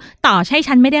คือต่อให้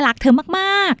ฉันไม่ได้รักเธอม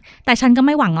ากๆแต่ฉันก็ไ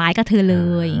ม่หวังร้ายกับเธอเล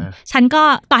ยฉันก็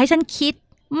ต่อให้ฉันคิด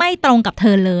ไม่ตรงกับเธ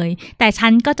อเลยแต่ฉั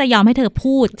นก็จะยอมให้เธอ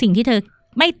พูดสิ่งที่เธอ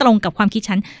ไม่ตรงกับความคิด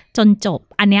ฉันจนจบ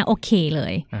อันเนี้ยโอเคเล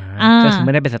ยก็คือไ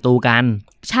ม่ได้เป็นศัตรูกัน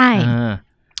ใช่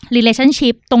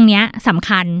relationship ตรงเนี้ยสำ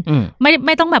คัญไ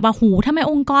ม่ต้องแบบว่าหูทำไม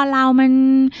องค์กรเรามัน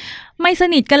ไม่ส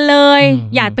นิทกันเลย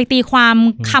อย่าไปตีความ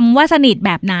คำว่าสนิทแ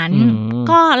บบนั้น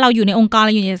ก็เราอยู่ในองค์กรเ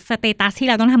ราอยู่ในสเตตัสที่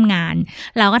เราต้องทำงาน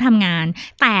เราก็ทำงาน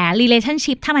แต่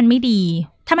relationship ถ้ามันไม่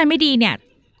ดีเนี่ย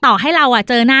ต่อให้เรา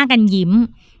เจอหน้ากันยิ้ม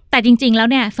แต่จริงๆแล้ว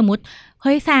เนี่ยสมมติเ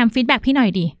ฮ้ยแซมฟีดแบ็กพี่หน่อ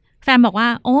ยดิแซมบอกว่า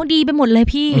โอ้ดีไปหมดเลย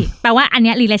พี่แปลว่าอันเ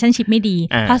นี้ย relationship ไม่ดี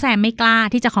เพราะแซมไม่กล้า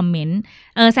ที่จะคอมเมนต์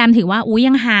แซมถือว่า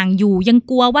ยังห่างอยู่ยัง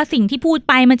กลัวว่าสิ่งที่พูด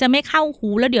ไปมันจะไม่เข้าหู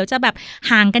แล้วเดี๋ยวจะแบบ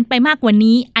ห่างกันไปมากกว่า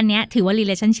นี้อันเนี้ยถือว่า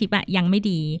relationship ยังไม่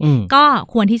ดีก็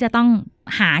ควรที่จะต้อง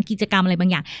หากิจกรรมอะไรบาง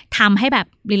อย่างทำให้แบบ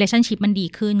relationship มันดี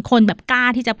ขึ้นคนแบบกล้า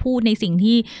ที่จะพูดในสิ่ง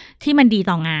ที่มันดี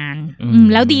ต่องาน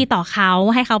แล้วดีต่อเขา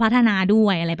ให้เขาพัฒนาด้ว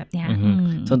ยอะไรแบบเนี้ย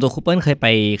ส่วนตัวครูเปิ้ลเคยไ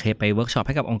ปเวิร์กช็อปใ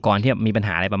ห้กับองค์กรที่มีปัญห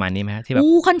าอะไรประมาณนี้ไหมที่แบบ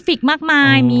คอนฟลิกต์มากมา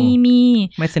ยมี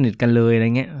ไม่สนิทกันเลยอะไร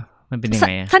เงี้ยมันเป็นยังไ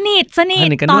งสนิท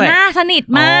ต่อหน้าสนิท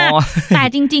มากแต่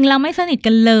จริงๆเราไม่สนิท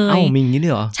กันเลยมีอย่างนี้ด้ว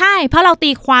ยเหรอใช่เพราะเรา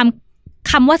ตีความ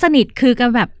คำว่าสนิทคือกัน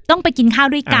แบบต้องไปกินข้าว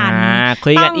ด้วยกันคุ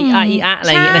ยกันอีอะอะไร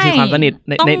อย่างเงี้ยนั่นคือความสนิท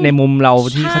ในมุมเรา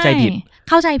ที่เข้าใจผิ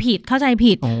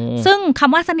ดซึ่งค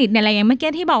ำว่าสนิทเนี่ยอะไรอย่างเมื่อ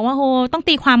กี้ที่บอกว่าโหต้อง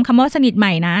ตีความคำว่าสนิทให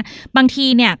ม่นะบางที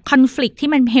เนี่ยคอนฟลิกต์ที่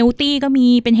มันเฮลตี้ก็มี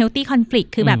เป็นเฮลตี้คอนฟลิก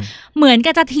ต์คือแบบเหมือน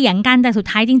กันจะเถียงกันแต่สุด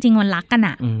ท้ายจริงๆมันรักกัน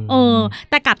อ่ะ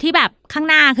แต่กลับที่แบบข้าง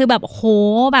หน้าคือแบบโห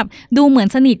แบบดูเหมือน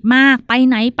สนิทมากไป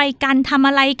ไหนไปกันทำ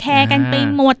อะไรแคร์กันไป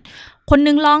หมดคน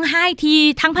นึงร้องไห้ที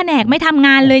ทั้งแผนกไม่ทำง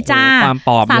านเลยจ้า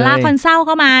สาราคอนเซิล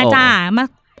ก็มาจ้ามา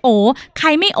ใคร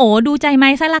ไม่ดูใจไหม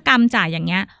สารกรรมจ้าอย่าง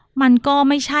เงี้ยมันก็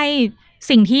ไม่ใช่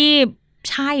สิ่งที่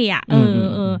ใช่อ่ะ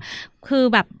คือ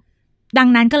แบบดัง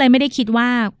นั้นก็เลยไม่ได้คิดว่า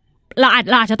เราอ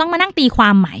าจจะต้องมานั่งตีควา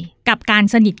มใหม่กับการ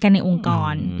สนิทกันในองค์ก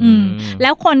รแล้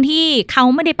วคนที่เขา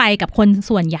ไม่ได้ไปกับคน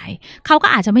ส่วนใหญ่เขาก็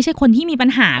อาจจะไม่ใช่คนที่มีปัญ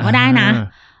หาก็ได้นะ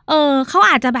เขา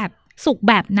อาจจะแบบสุข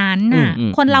แบบนั้นน่ะ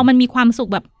คนเรามันมีความสุข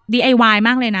แบบ DIY ม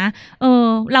ากเลยนะ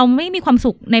เราไม่มีความ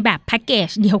สุขในแบบแพ็กเกจ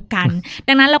เดียวกัน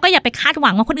ดังนั้นเราก็อย่าไปคาดหวั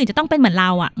งว่าคนอื่นจะต้องเป็นเหมือนเร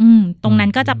าอ่ะตรงนั้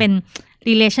นก็จะเป็น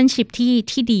relationship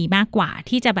ที่ดีมากกว่า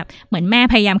ที่จะแบบเหมือนแม่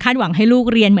พยายามคาดหวังให้ลูก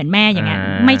เรียนเหมือนแม่อย่างเงี้ย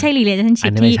ไม่ใช่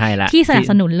relationship ที่สนับ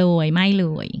สนุนเลยไม่เล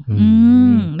ย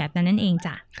แบบนั้นนั่นเอง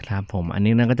จ้ะครับผมอัน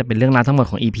นี้นั่นก็จะเป็นเรื่องราวทั้งหมด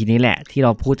ของ EP นี้แหละที่เร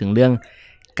าพูดถึงเรื่อง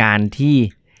การที่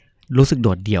รู้สึกโด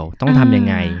ดเดี่ยวต้องทำยัง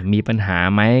ไงมีปัญหา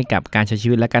ไหมกับการใช้ชี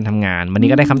วิตและการทำงานวันนี้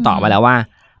ก็ได้คำตอบมาแล้วว่า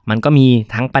มันก็มี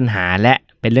ทั้งปัญหาและ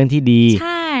เป็นเรื่องที่ดี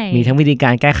มีทั้งวิธีกา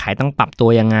รแก้ไขต้องปรับตัว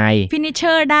ยังไง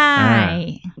finisher ได้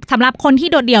สำหรับคนที่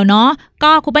โดดเดี่ยวเนาะ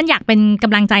ก็ครูเปิ้ลอยากเป็นก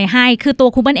ำลังใจให้คือตัว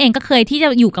ครูเปิ้ลเองก็เคยที่จะ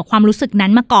อยู่กับความรู้สึกนั้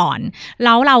นมาก่อนแ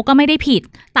ล้วเราก็ไม่ได้ผิด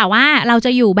แต่ว่าเราจ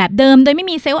ะอยู่แบบเดิมโดยไม่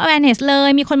มี self awareness เลย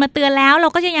มีคนมาเตือนแล้วเรา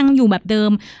ก็จะยังอยู่แบบเดิ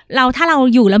มถ้าเรา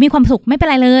อยู่แล้วมีความสุขไม่เป็น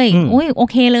ไรเลยโอ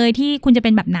เคเลยที่คุณจะเป็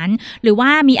นแบบนั้นหรือว่า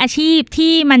มีอาชีพ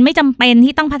ที่มันไม่จำเป็น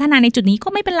ที่ต้องพัฒนาในจุดนี้ก็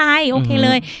ไม่เป็นไรโอเคเล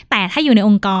ยแต่ถ้าอยู่ในอ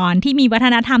งค์กรที่มีวัฒ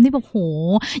นธรรมที่แบบโห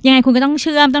ยังไงคุณก็ต้องเ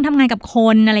ชื่อมต้องทำงานกับค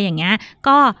นอะไรอย่างเงี้ย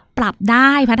ก็ปรับไ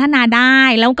ด้พัฒนาได้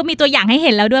แล้วก็มีตัวอย่างให้เ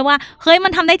ห็นแล้วด้วยว่าเฮ้ยมั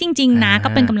นทำได้จริงๆนะก็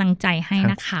เป็นกำลังใจให้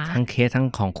นะคะทั้งเคสทั้ง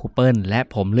ของครูเปิ้ลและ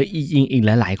ผมหรืออีกห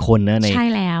ลายๆคนนะในใช่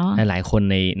แล้วหลายๆคน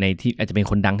ในที่อาจจะเป็น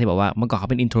คนดังที่บอกว่าเมื่อก่อนเขา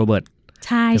เป็น introvert ใ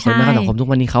ช่แต่คนไม่เข้าสังคมทุก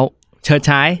วันนี้เขาเฉิด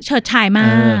ฉายมาก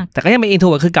แต่ก็ยังเป็น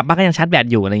introvert คือกลับบ้านก็ยังชาร์จแบต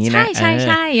อยู่อะไรอย่างนี้นะใ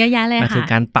ช่เยอะแยะเลยค่ะมันคือ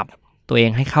การปรับตัวเอง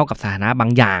ให้เข้ากับสถานะบา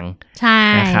งอย่างใช่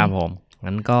นะครับผม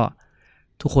งั้นก็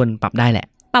ทุกคนปรับได้แหละ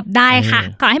ปรับได้ค่ะ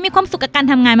ขอให้มีความสุขกับการ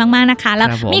ทำงานมากๆนะคะแล้ว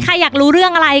มีใครอยากรู้เรื่อ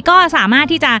งอะไรก็สามารถ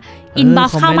ที่จะinbox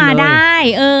เข้ามาได้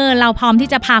เราพร้อมที่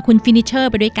จะพาคุณ finisher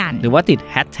ไปด้วยกันหรือว่าติด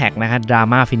hashtag นะคะ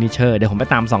drama finisher เดี๋ยวผมไป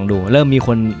ตามส่องดูเริ่มมีค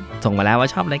นส่งมาแล้วว่า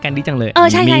ชอบรายการดีจังเลย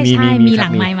ใช่มีหลั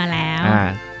งไมค์มาแล้ว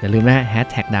อย่าลืมนะ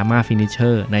hashtag drama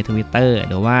finisher ใน Twitter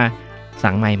หรือว่า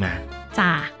สั่งไมค์มา จ้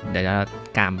า เดี๋ยวจะ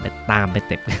ตามไปเ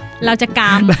ต็บ เราจะก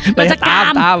าม เราจะ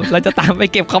ตามไป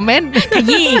เก็บคอมเมนต์ ข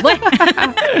ยี้อีกเว้ย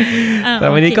แต่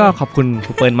วันนี้ก็ขอบคุณค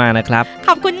รูเปิ้ลมากนะครับ ข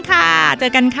อบคุณค่ะเจ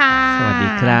อกันค่ะ สวัสดี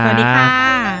ครับ สวัสดีค่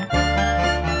ะ